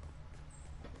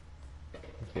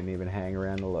 Didn't even hang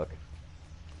around to look.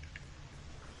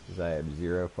 Because I have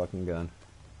zero fucking gun.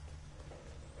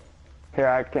 Here,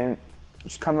 I can...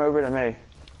 Just come over to me.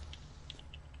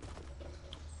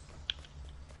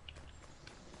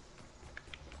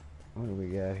 What do we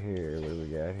got here? What do we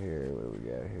got here? What do we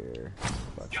got here?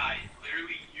 Fuck. Guy is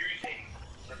literally using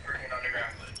the freaking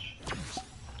underground glitch.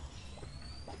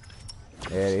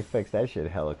 Yeah, they fixed that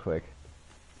shit hella quick.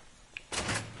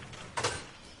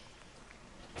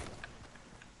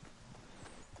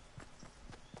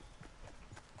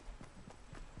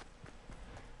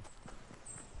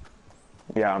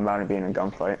 Yeah, I'm about to be in a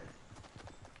gunfight.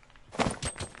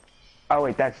 Oh,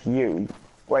 wait, that's you.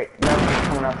 Wait, no,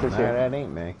 someone else is Nah, here. that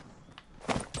ain't me.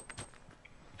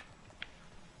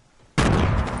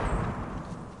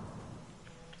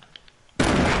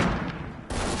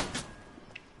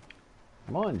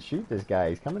 Come on, shoot this guy.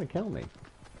 He's coming to kill me.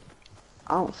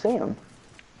 I don't see him.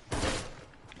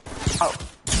 Oh.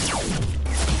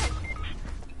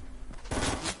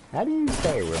 How do you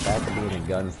say we're about to be in a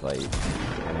gunfight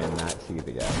and then not see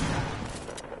the guy?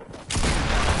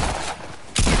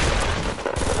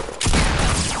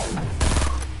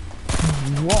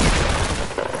 What?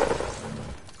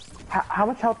 How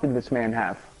much health did this man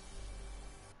have?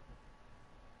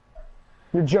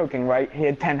 You're joking, right? He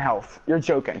had 10 health. You're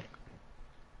joking.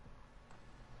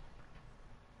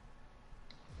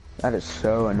 That is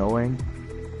so annoying.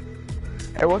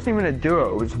 It wasn't even a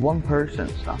duo, it was one person.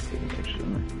 Stop taking pictures of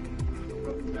me.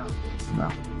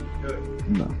 No. Good.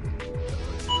 No.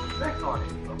 Sex on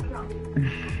it. Open it up.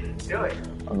 Do it.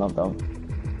 I'm not done.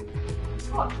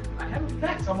 Look, I have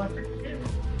effects on my freaking camera.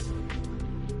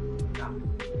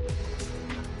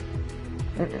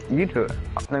 You do it.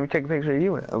 Let me take a picture of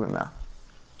you with it. Open mouth.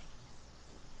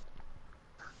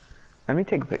 Let me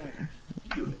take a picture.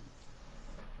 Do it.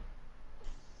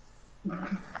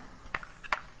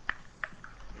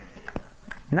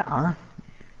 Nuh-uh.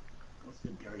 What's the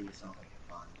dirtiest song I can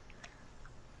find?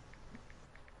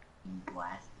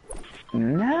 Blast.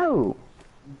 No.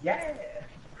 Yeah.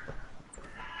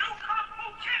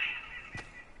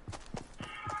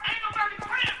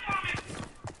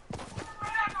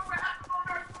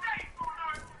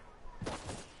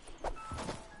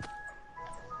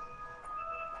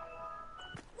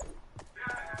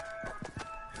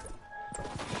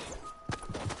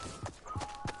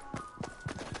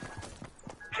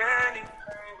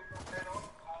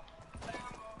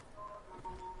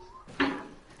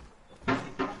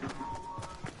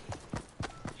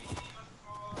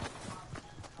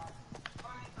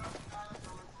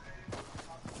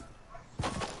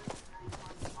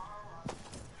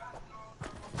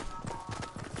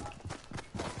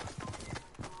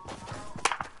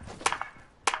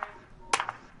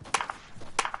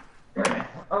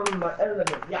 I'm in my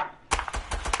element, yeah.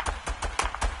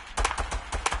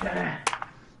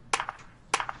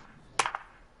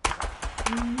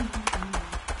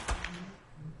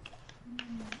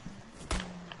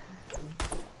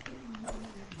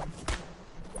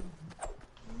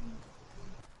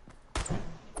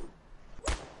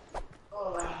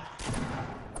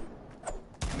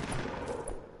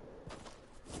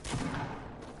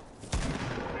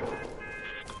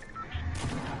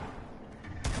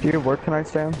 Do you have work tonight,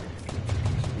 Sam?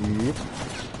 Yep.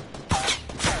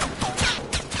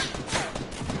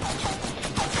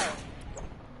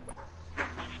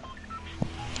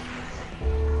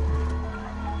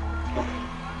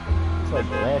 It's like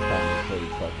the last time we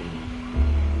played fucking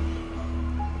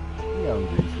Young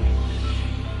Greasy.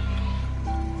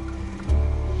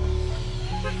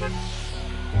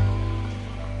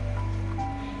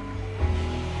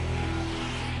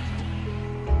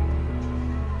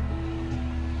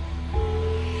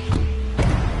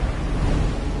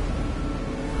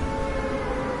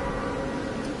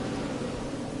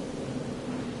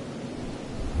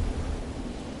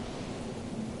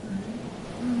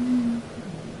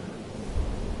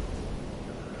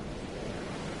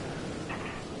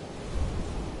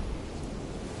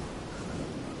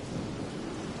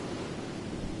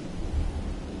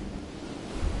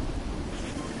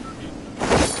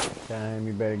 Time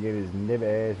you better get his nib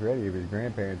ass ready if his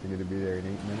grandparents are gonna be there in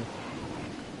 8 minutes.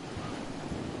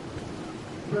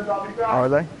 Are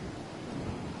they?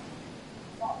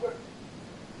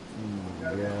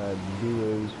 God,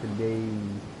 duos for days.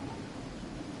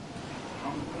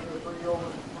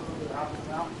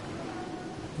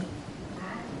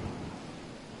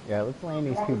 Yeah, let's land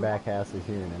these 2 back houses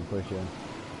here and then push in.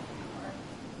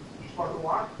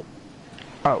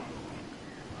 Oh.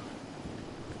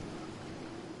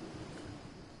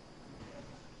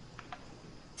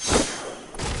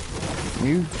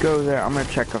 You go there. I'm gonna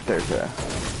check if there's a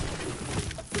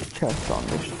chest on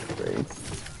this tree.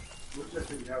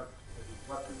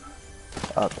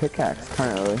 Pickaxe,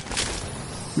 currently.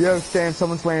 Yo, Stan,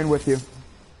 someone's landing with you.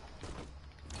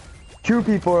 2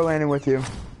 people are landing with you.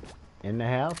 In the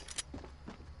house?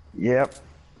 Yep.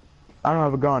 I don't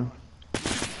have a gun.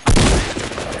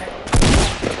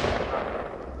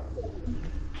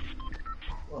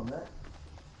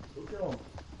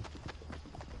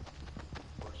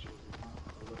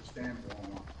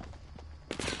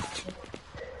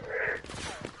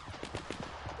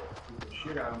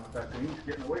 Shit out of him with that thing. He's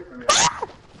getting away from you.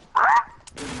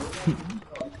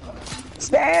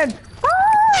 Stan!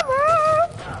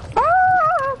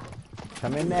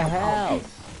 Come in the house.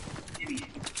 Give me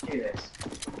this.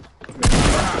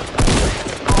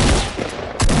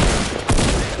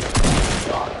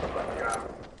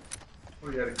 Oh,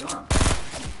 you had a gun.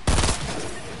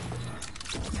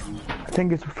 I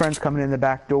think his friend's coming in the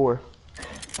back door.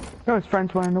 No, his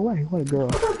friend's running away. What a girl.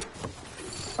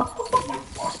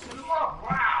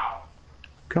 Wow.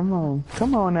 Come on.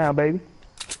 Come on now, baby.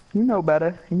 You know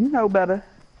better. You know better.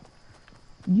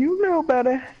 You know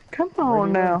better. Come Where'd on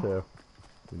he now. run to?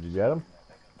 Did you get him?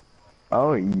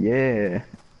 Oh, yeah.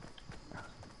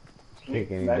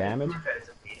 Take any damage?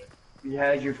 He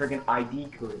has your freaking ID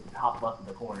code at the top left of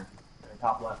the corner. The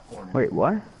top left corner. Wait,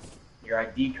 what? Your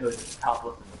ID code is the top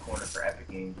left of the corner for Epic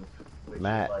Games, which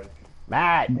Matt. is like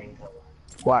Matt! things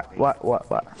like What?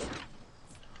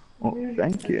 Oh,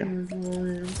 thank you.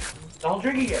 don't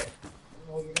drink again.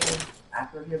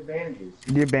 After the advantages.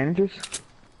 Do you have bandages?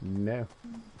 No.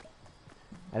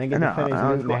 I didn't get to finish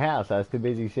looting the house. I was too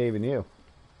busy saving you.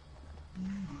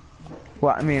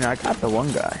 Well, I mean, I got the one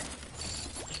guy.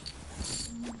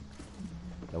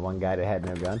 The one guy that had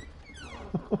no gun.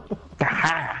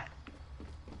 Ha!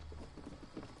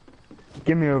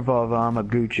 Give me a revolver, I'm a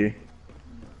Gucci.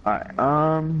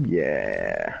 Alright,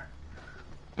 yeah.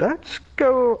 Let's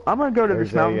go. I'm gonna go to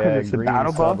this mountain because it's a green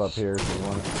battle sub bus. up here if you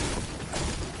want it.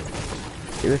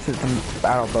 This is some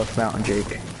battle bus mountain,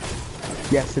 Jake.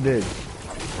 Yes, it is.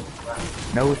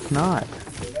 No, it's not.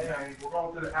 We're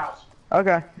going to the house.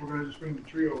 Okay. We're going to just bring the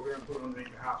tree over here and put it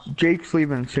underneath the house. Jake's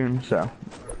leaving soon, so And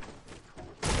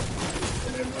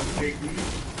then when Jake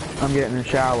leaves, I'm getting a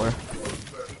shower.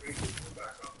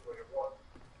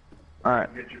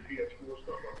 Alright. get your PS4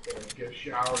 stuff up there. Get a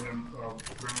shower and then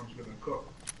Grandma's going to cook.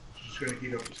 She's going to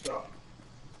heat up the stuff.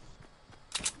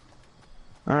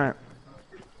 Alright.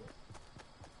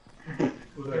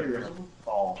 Was that invisible?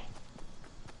 Fall.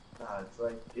 It's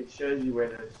like it shows you where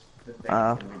the things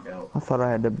Uh, can be built. I thought I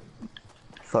had to.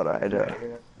 You're gonna have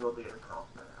to build it across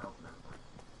that out.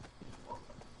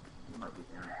 You might be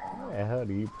down. How the hell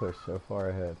do you push so far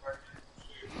ahead?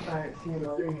 Alright, see you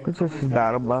later. What's this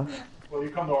battle bus? Well, you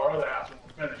come to our other house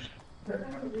when we're finished.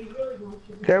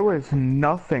 There was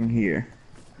nothing here.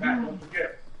 Matt, don't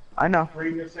forget. I know.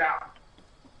 Bring this out.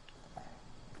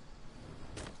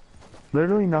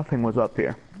 Literally nothing was up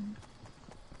here.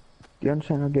 Do you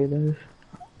understand how gay that is?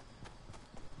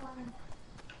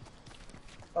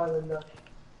 Fun enough.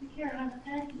 You care, huh?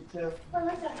 Okay. You too. I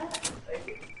like that hat.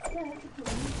 Yeah, that's a cool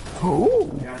one. Ooh.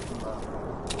 Got some,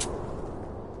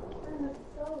 That's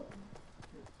so.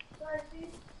 Sorry, see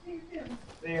you soon.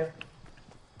 see ya.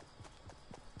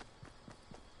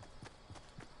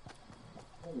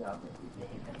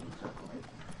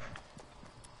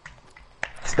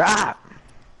 Stop.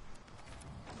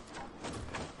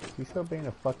 He's still being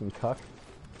a fucking cuck.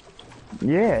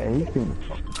 Yeah, he's being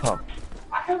fucking tough.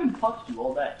 I haven't touched you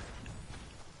all day.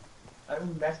 I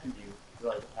haven't messed with you for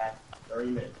like past 30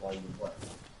 minutes while you were playing.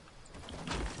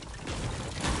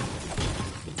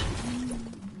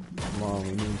 Come on,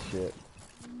 we need shit.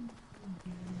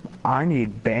 I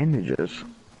need bandages.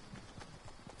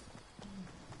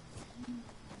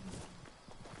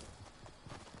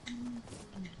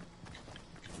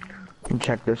 And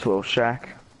check this little shack.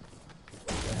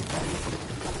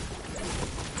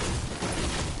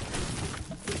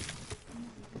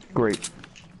 Great.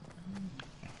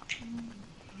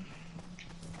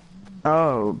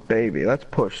 Oh, baby, let's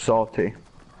push Salty.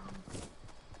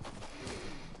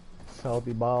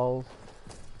 salty balls.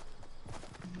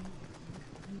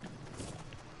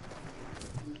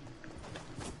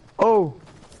 Oh!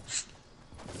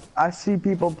 I see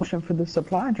people pushing for the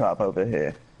supply drop over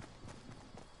here.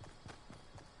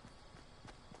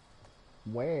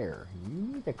 Where?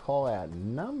 You need to call out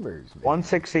numbers, man.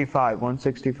 165,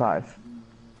 165.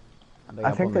 They I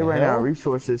up think on they the ran out of hill?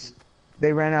 resources.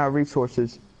 They ran out of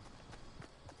resources.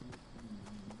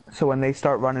 So when they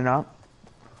start running up...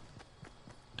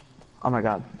 Oh my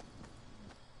god.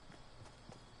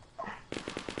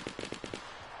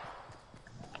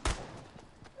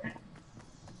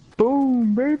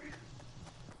 Boom, baby.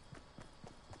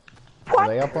 Are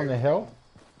they up on the hill?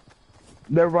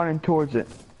 They're running towards it.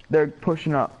 They're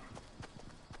pushing up.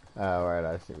 Oh, alright,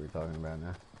 I see what you're talking about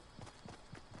now.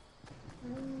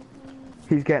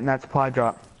 He's getting that supply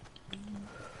drop.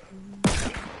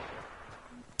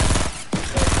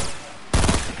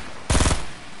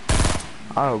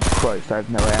 Oh Christ, I have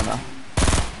no ammo.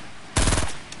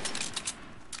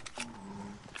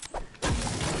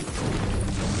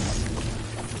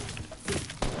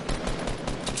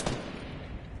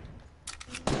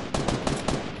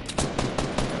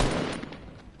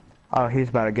 Oh, he's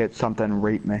about to get something and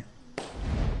rape me.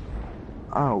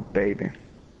 Oh, baby.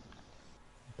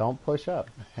 Don't push up.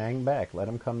 Hang back. Let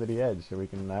him come to the edge so we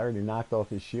can... I already knocked off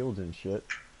his shields and shit.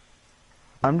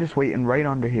 I'm just waiting right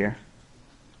under here.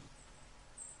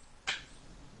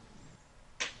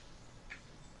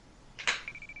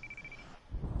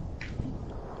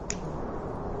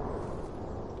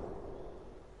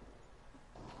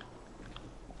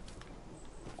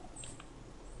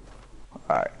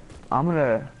 Alright, I'm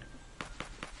gonna...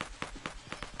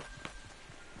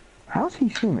 How's he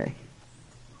see me?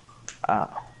 Oh.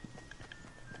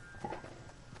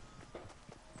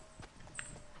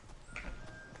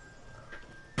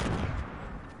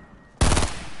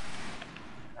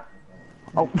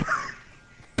 Oh.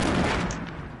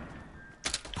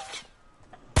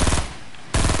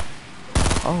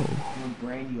 I'm gonna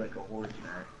brand you like a horse,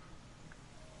 man.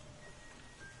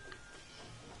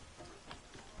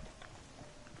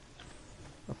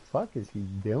 What the fuck is he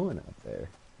doing up there?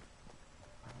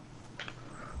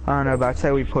 I don't know, but I'd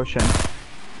say we push him.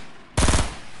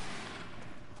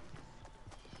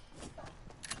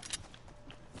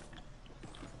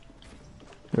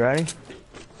 Ready?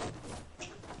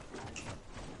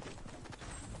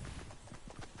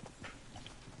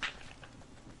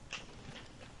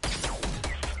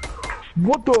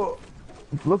 What the?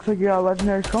 Looks like you got a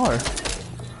legendary car.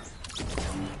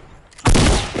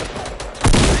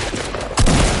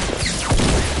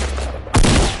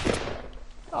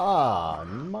 Ah,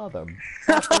 mother.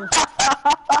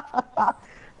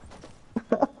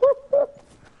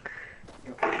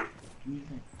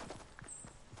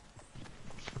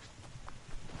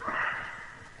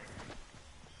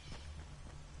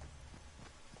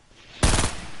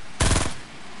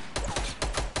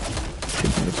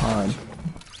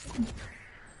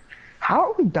 How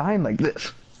are we dying like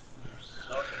this?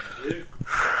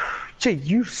 Jay,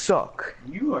 you suck.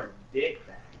 You are dick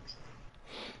bags.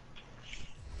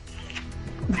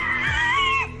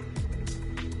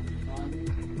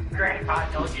 Grandpa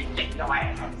told you to get your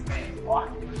ass upstairs, boy.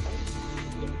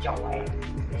 Get your ass.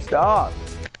 Stop.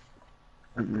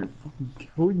 I'm gonna fucking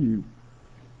kill you.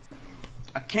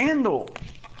 A candle.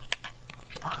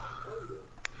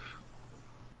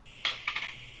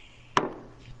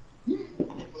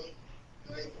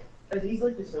 Are these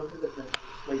like the sofas that the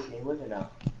place came with or no?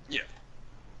 Yeah.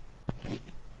 You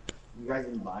guys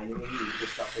didn't buy anything, you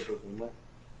just stuff that they came with?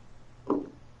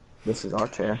 This is our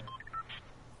chair.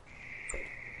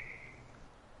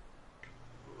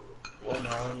 What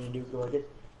now you do go like this?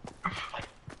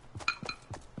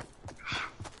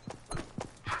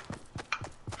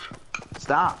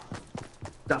 Stop.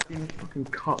 Stop being a fucking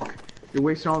cock. You're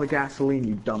wasting all the gasoline,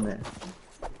 you dumbass.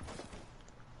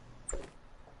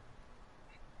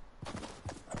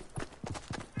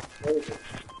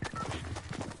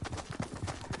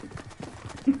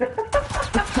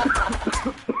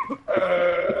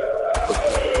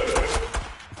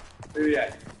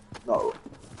 Yeah. No.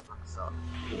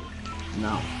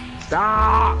 No.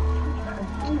 Stop!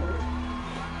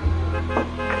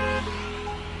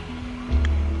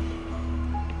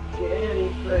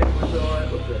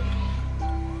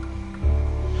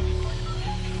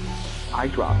 I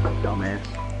dropped, dumbass.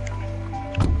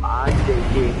 I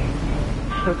did it.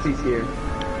 Pussy's here.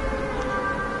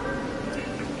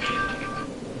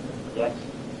 Yes.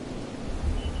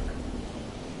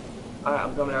 Alright,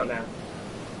 I'm coming out now.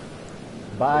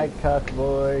 Bye, cuck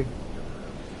boy.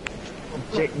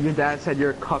 Your dad said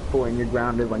you're a cuck boy and you're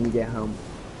grounded when you get home.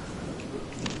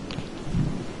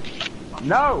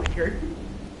 No!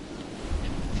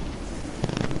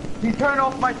 He turned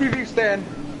off my TV stand.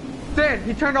 Stan,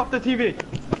 he turned off the TV.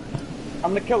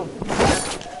 I'm gonna kill him.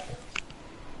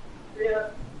 Yeah.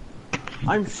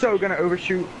 I'm so gonna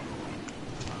overshoot.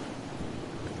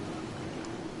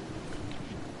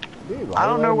 Dude, I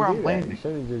don't know where I'm I'm landing. You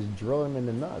should have just drill him in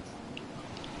the nuts.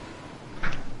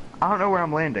 I don't know where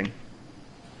I'm landing.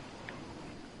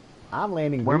 I'm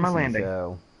landing. Where am I greasy, landing?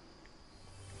 So...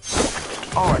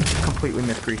 Oh, I just completely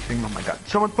missed greasing. Oh my god.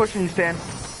 Someone's pushing you, Stan.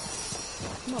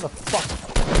 Motherfucker.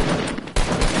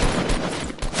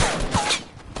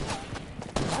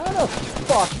 How the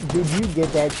fuck did you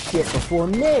get that shit before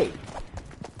me?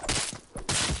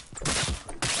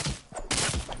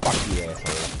 Fuck you,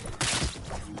 asshole.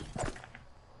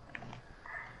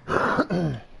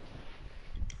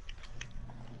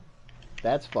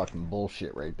 That's fucking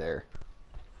bullshit right there.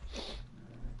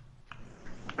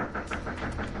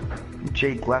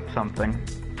 Jake left something.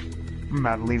 I'm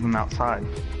about to leave him outside.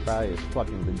 Probably his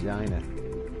fucking vagina.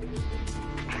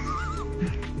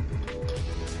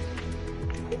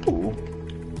 Ooh.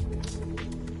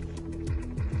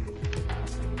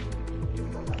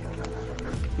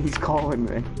 He's calling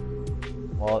me.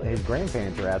 Well, his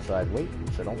grandparents are outside waiting,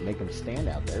 so don't make him stand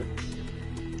out there.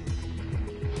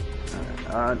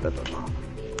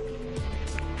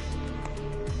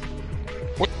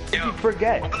 What did you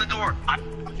forget? Open the door. I'm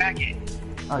back in.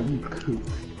 Oh, you kook.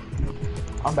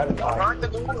 I'm about to die. Burn the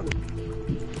door.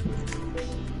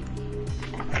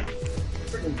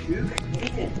 Freaking kook.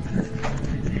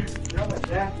 No, what's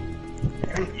that?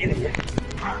 I'm getting it.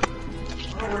 I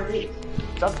don't know where it is.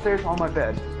 It's upstairs on my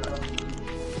bed.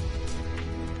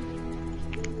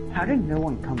 How did no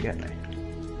one come get me?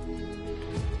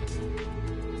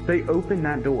 They opened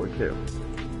that door too.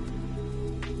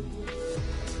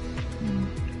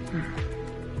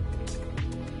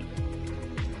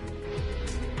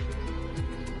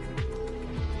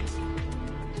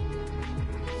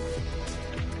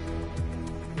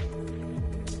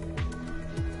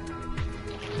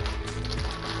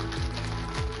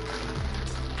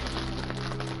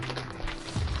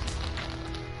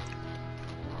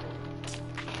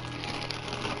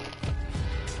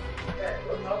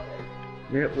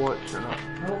 It was, shut up.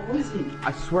 No, it wasn't.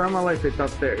 I swear on my life it's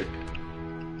upstairs.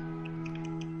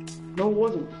 No, it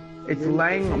wasn't. It's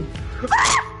laying.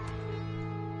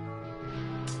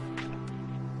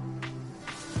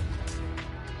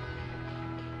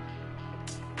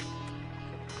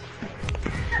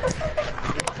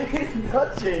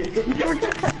 Touch it.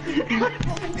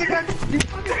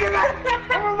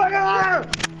 Oh my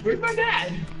god! Where's my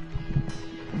dad?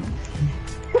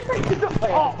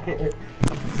 Oh!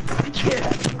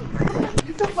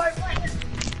 You took my plant.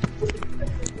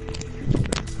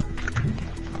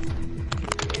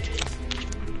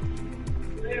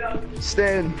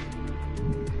 Stan.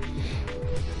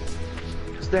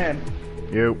 Stan.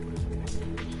 You.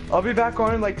 I'll be back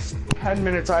on in like 10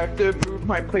 minutes. I have to move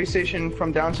my PlayStation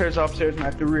from downstairs upstairs and I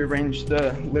have to rearrange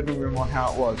the living room on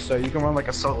how it was. So you can run like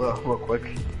a solo real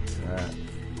quick. Alright.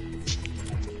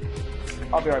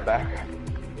 I'll be right back.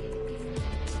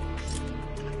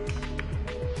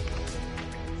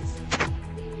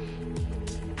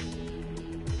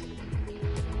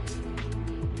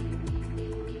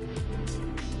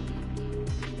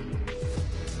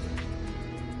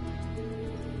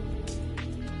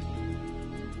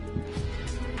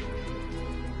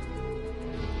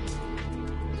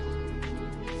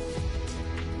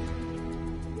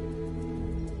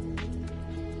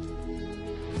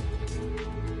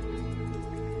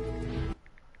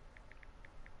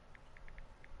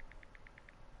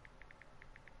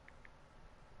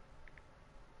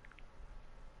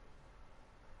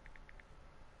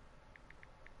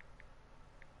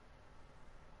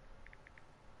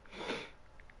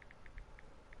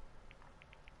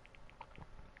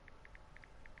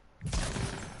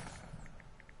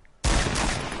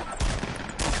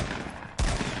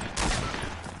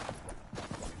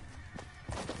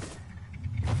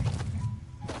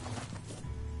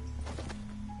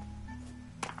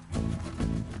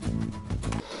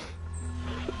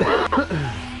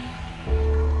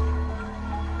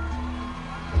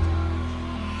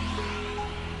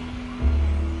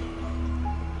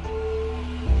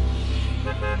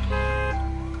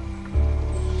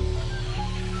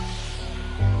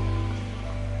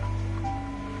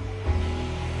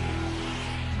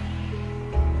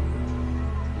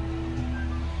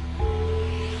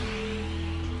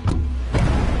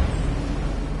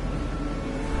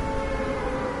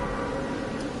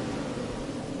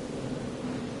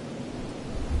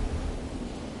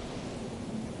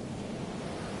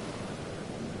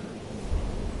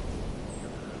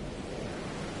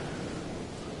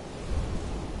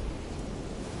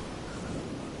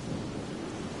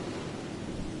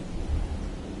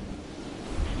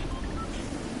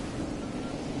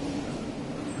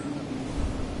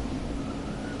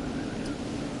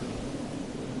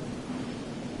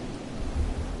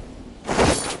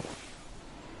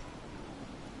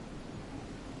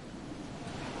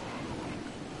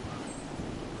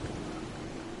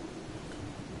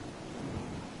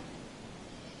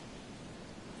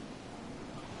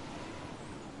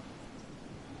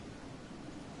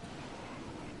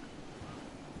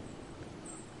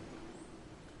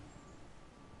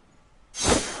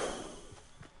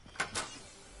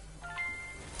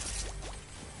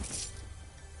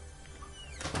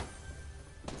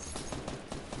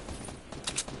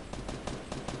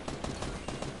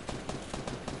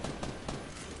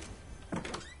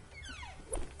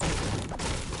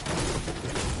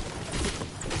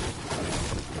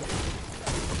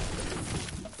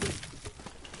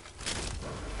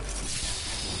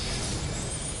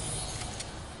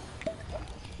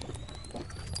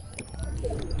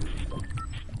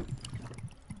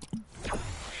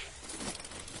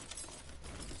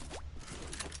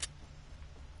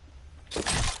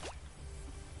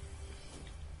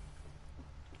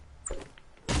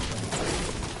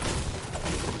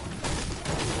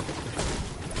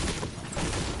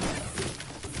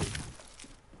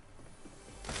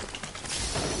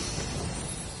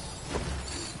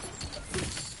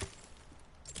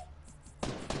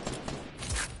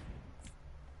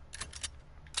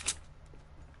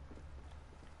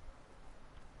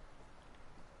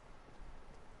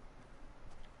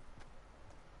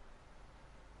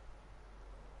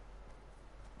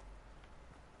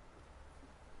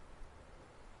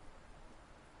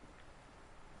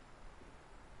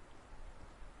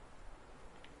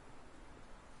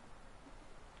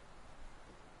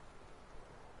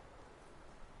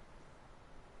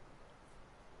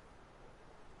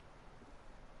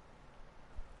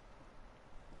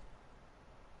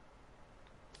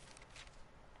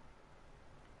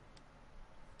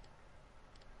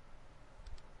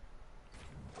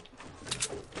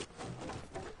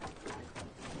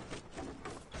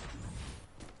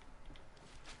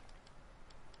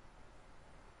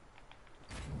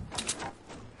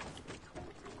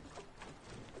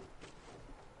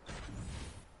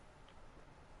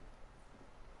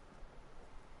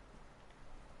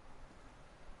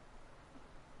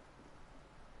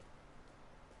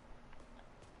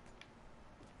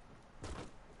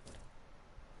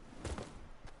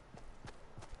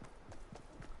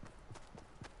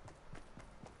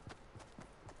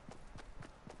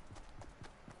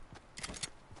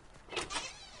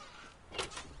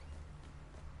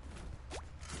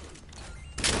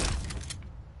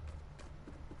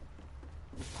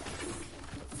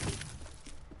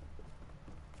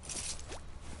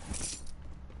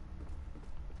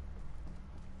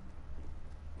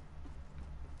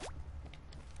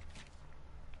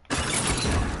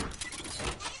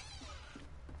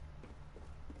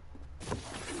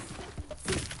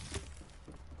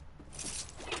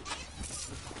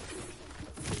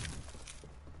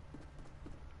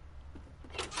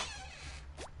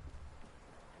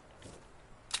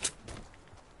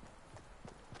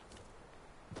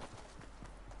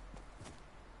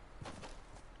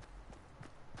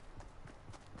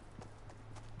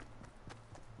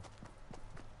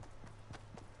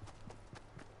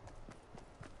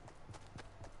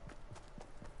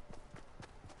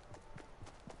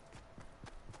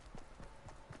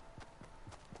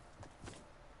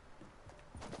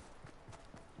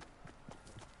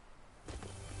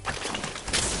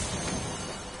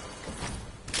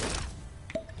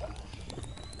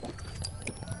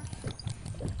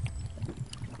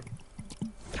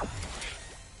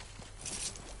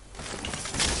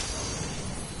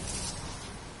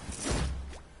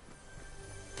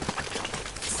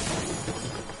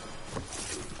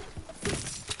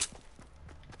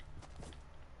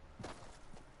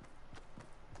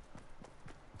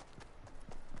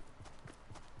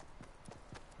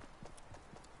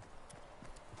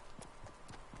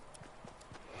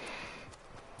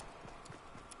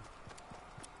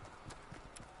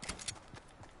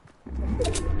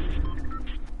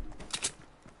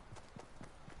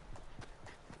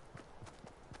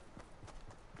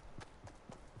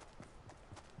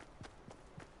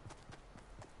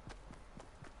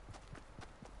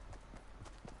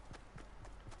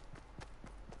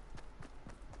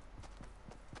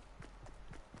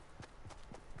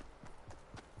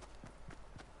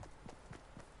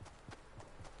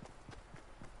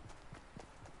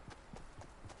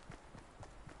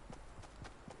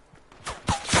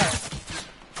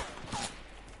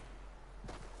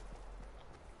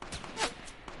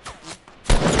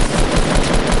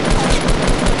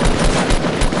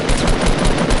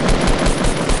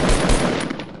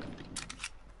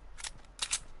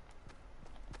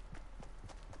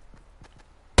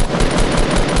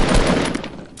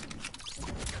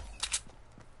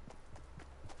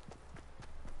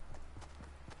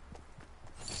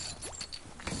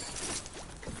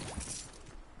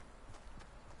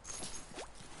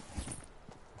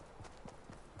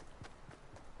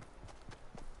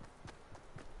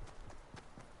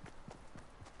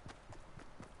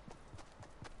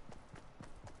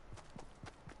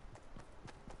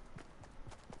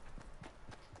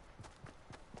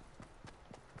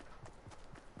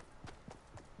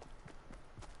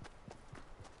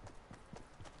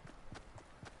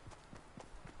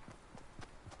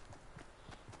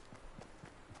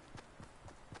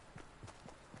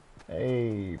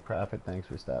 Hey, Prophet, thanks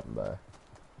for stopping by.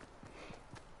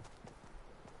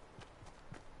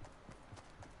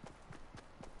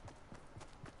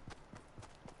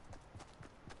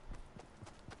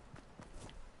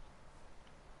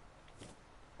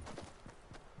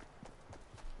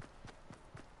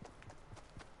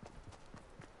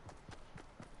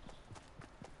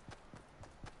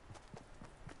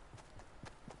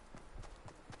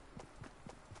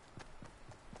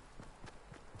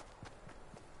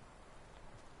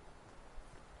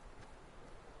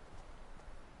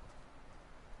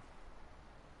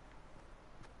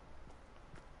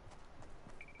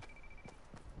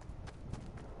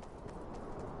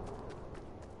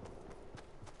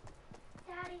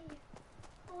 Daddy,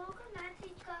 the local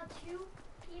Nancy's got two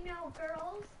female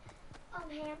girls,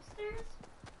 hamsters,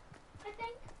 I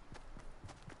think.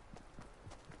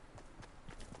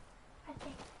 I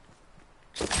think.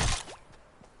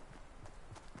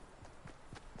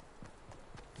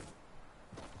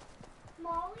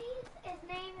 Molly's, his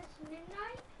name is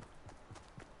Midnight,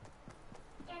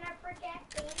 and I forget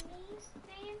Amy's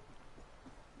name.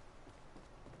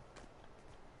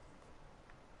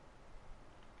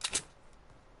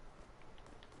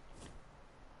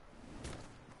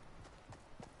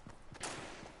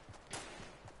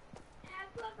 Have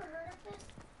you ever heard of this?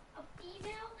 A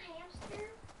female hamster,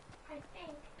 I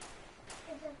think,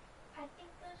 I think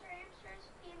those are hamsters,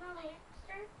 female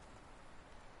hamster,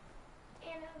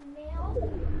 and a male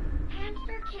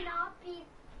hamster cannot be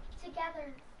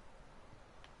together.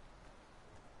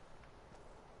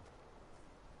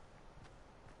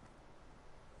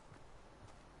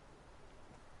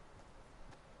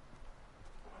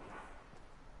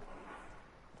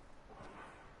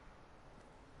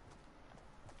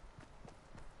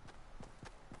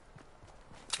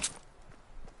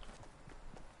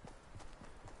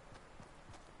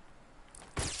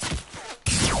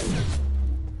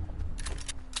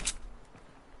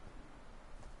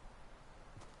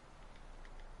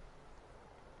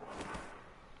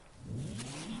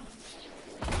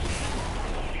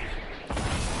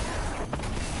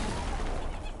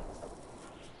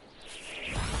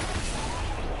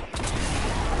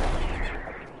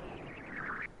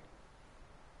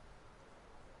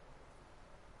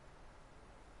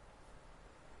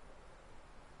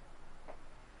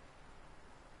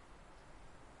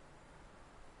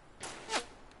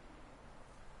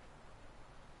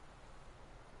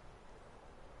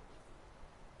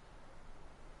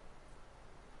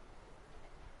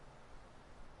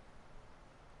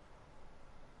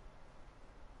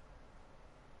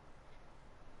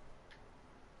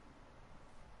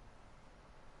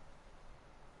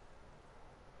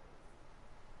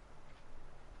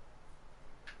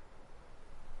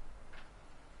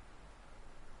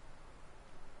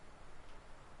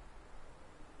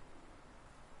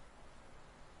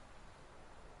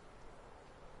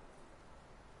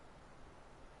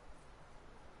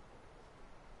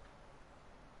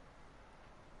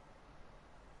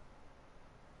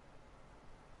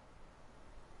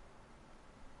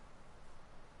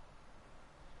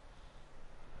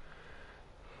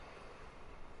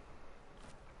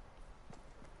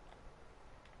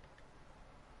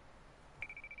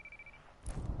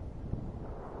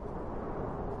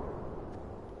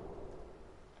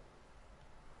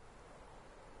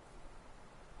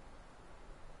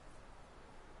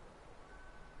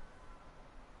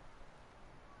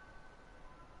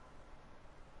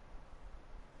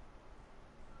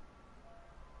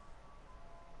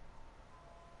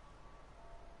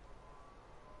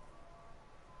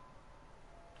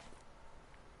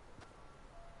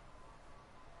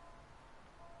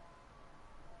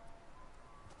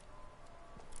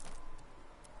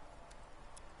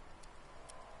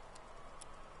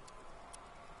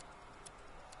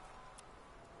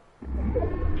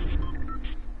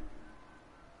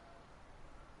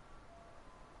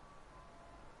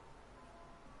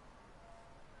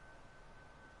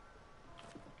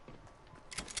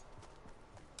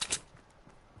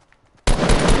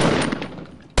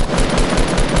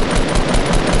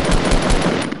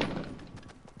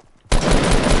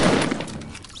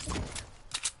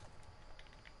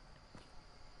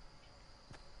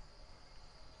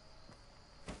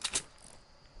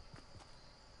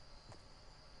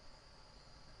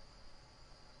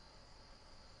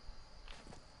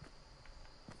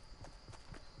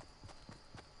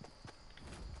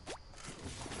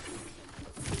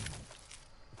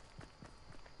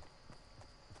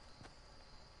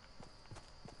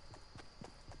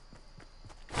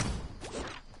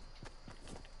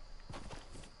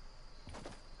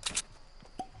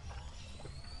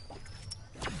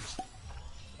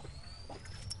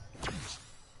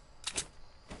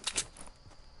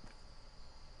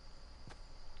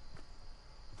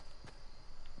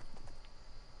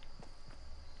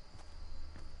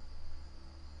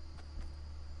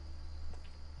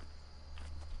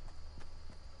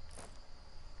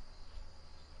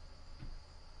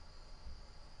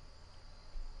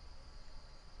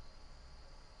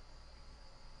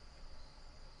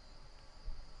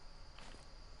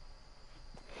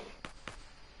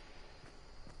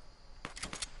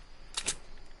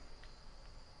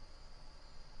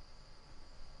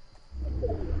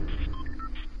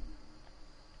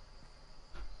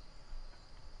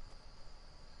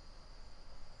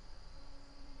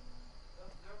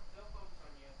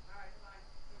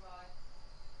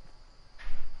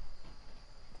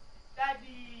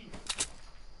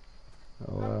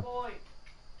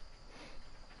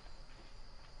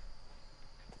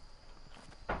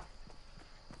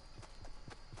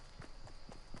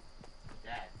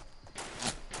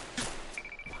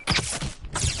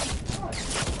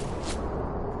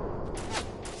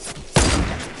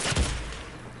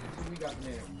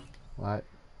 What?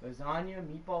 Lasagna,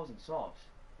 meatballs, and sauce.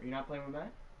 Are you not playing with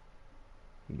Matt?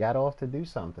 You got off to do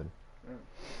something.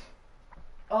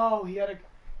 Oh, he had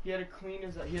to clean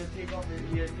his. He had to take off.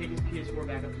 He had to take his PS4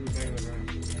 back up to his regular room.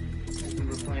 We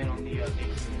were playing on the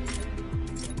big screen.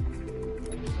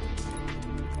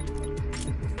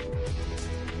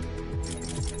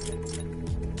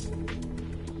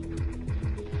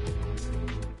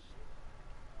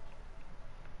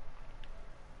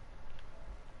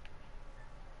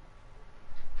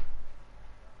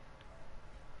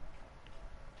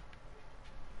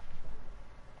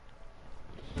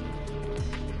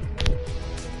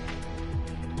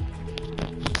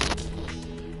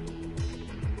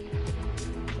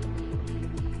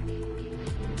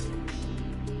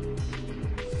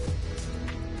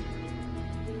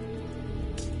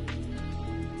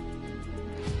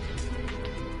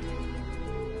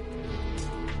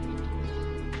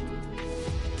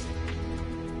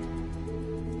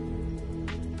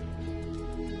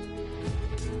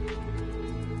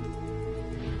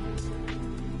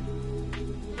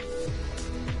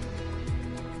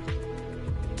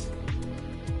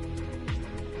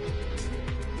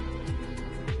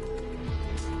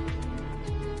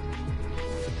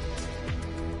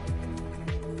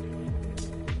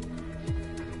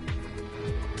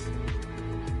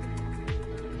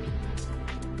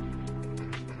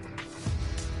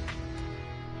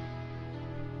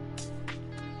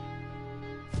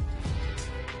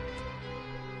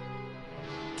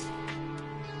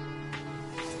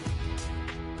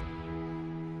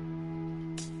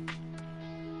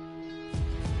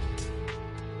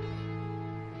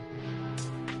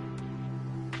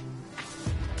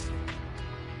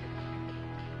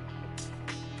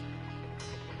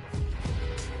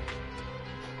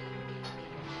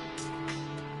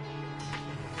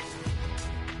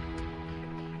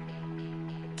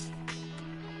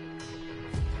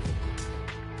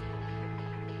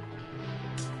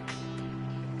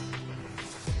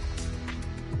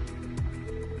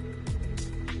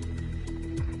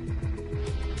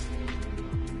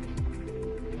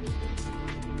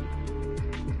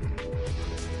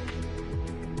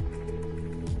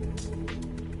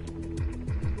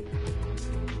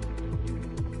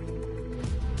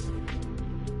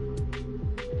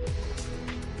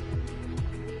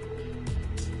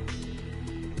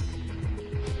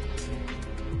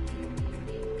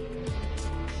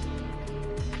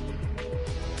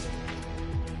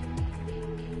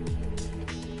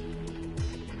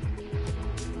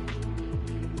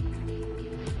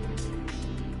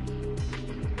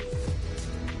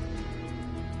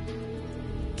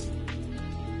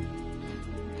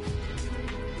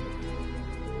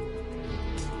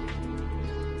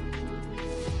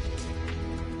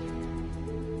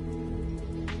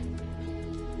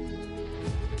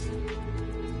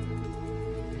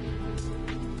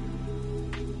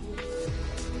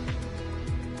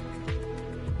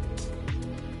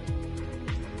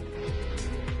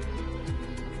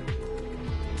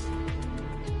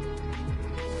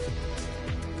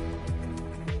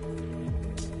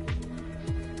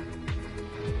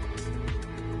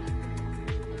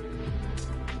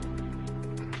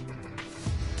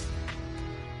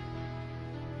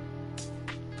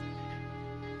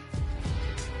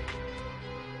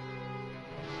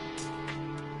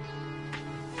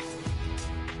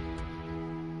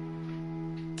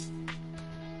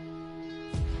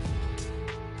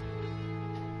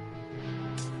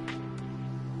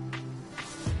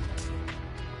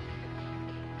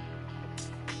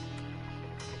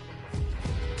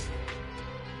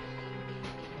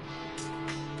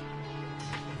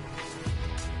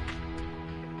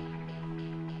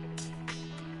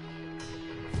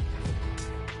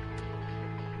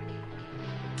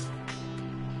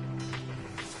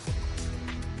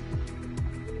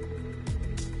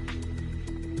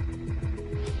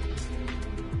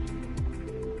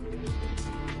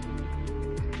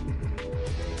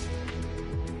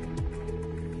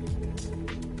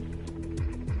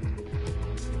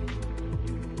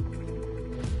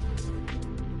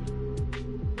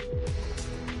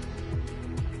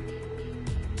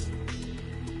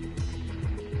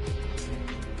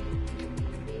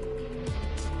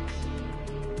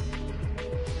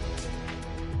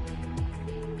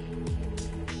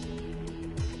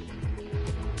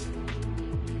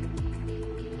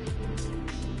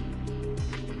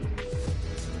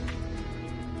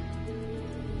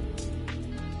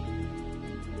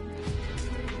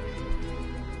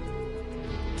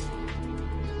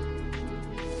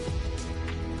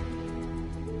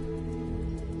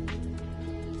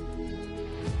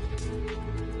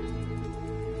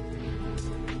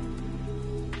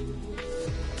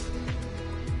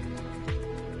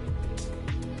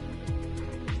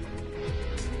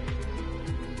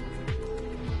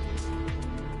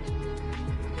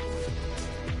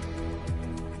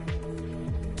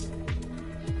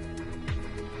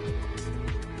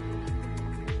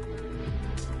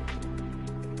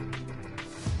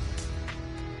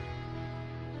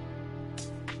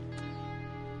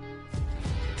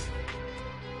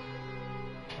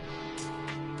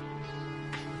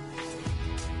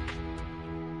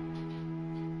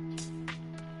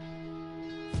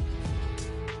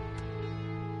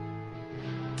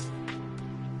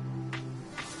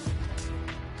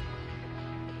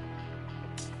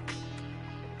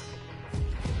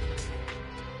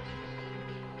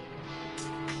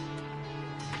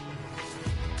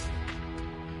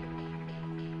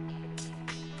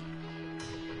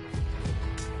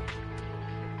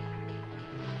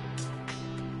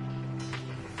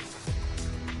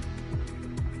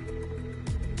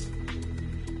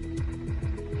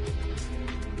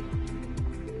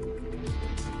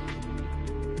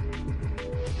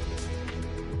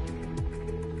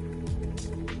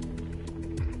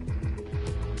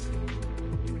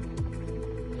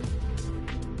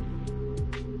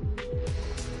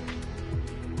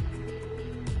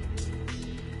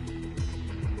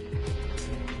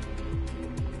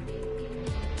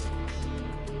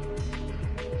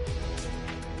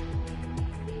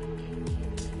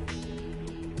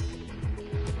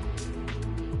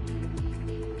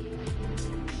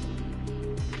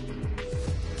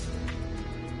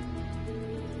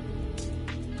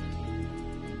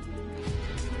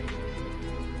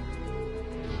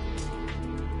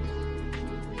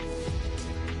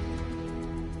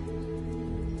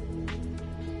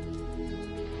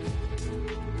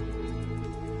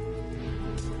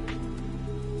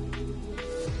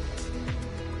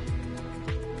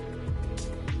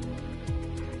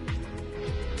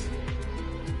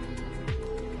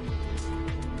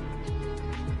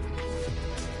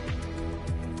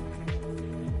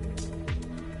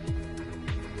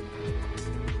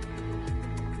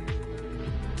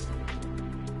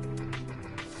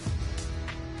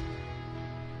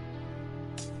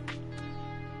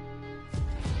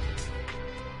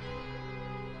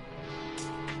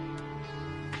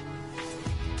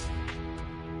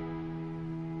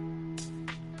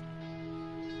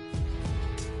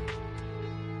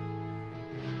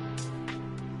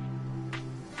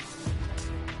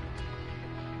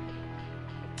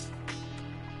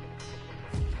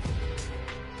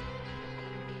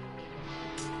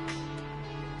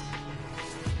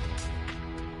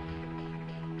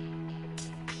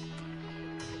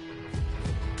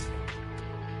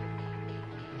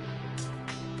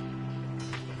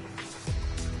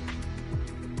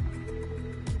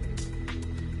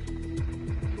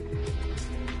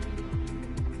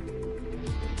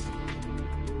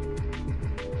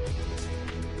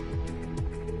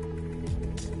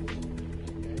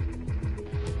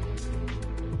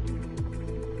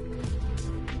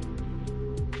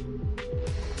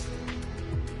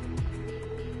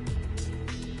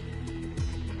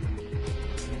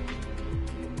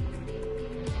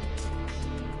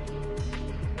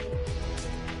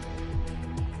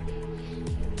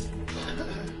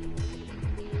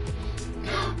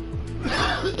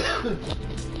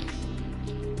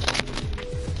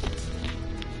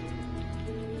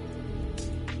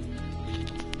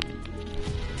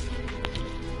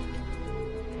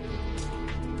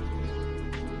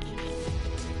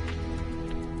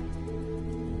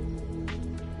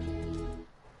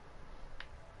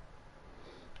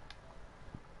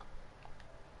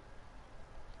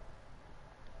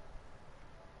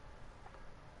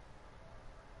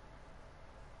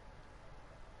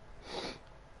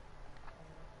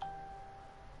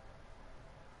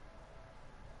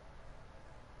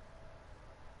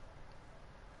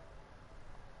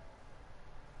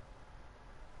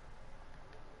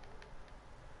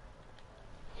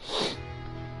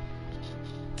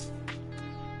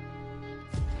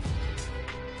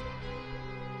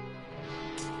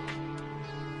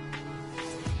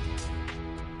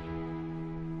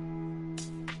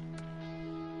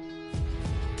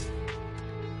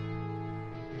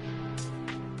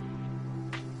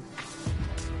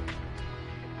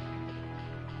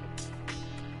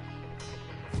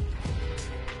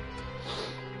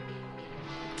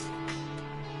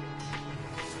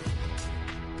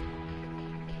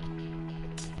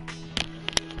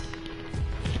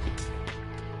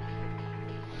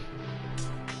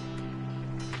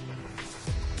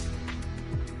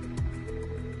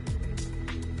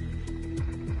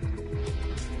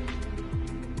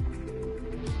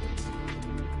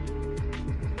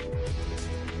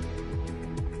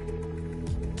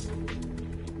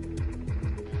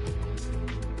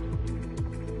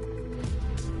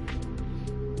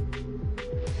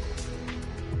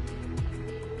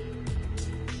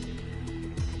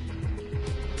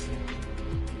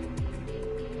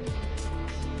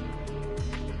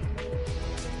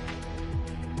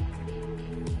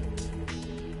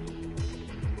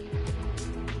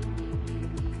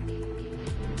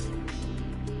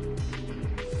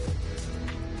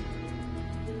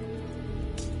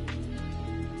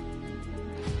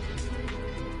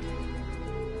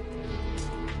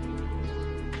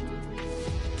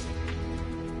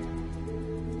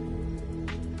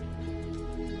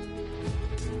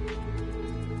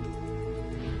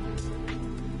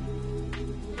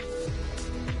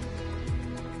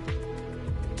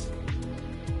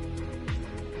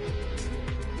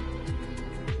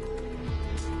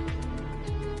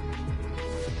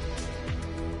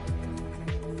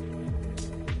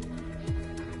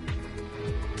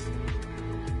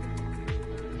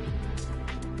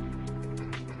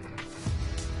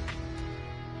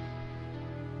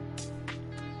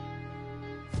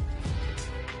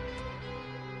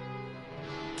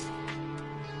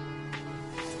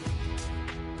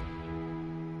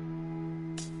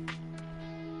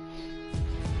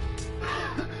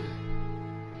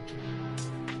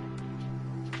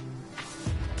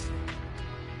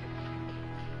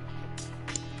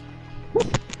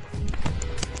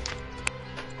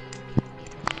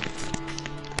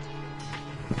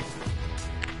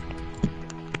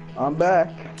 I'm back.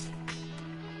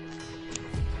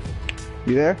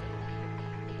 You there?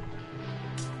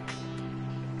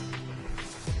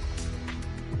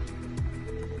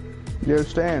 Yo,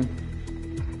 Stan.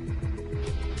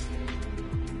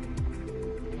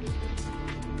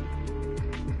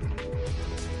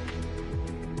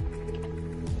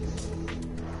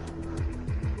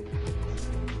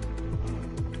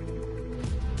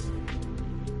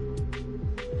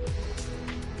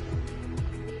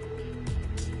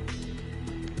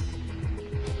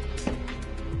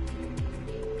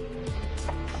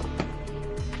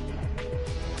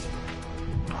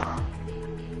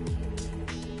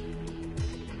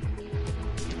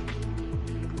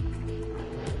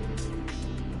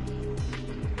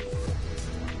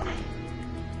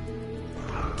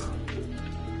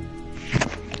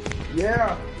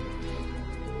 Yeah.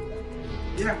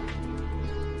 Yeah.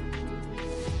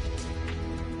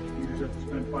 You just have to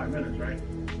spend 5 minutes, right?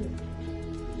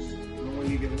 No way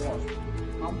you get lost.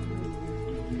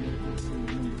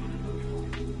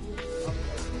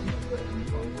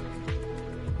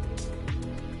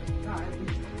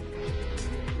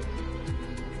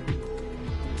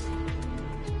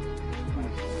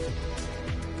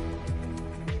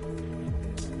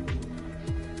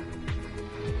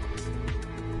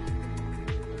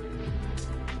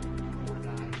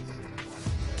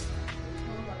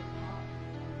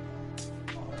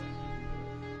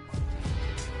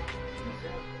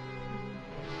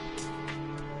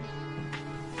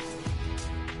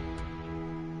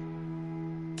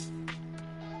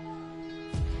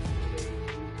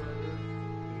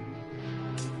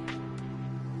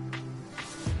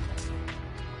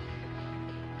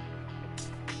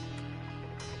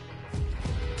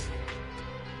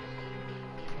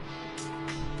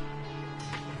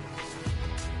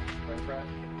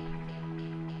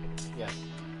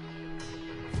 guess.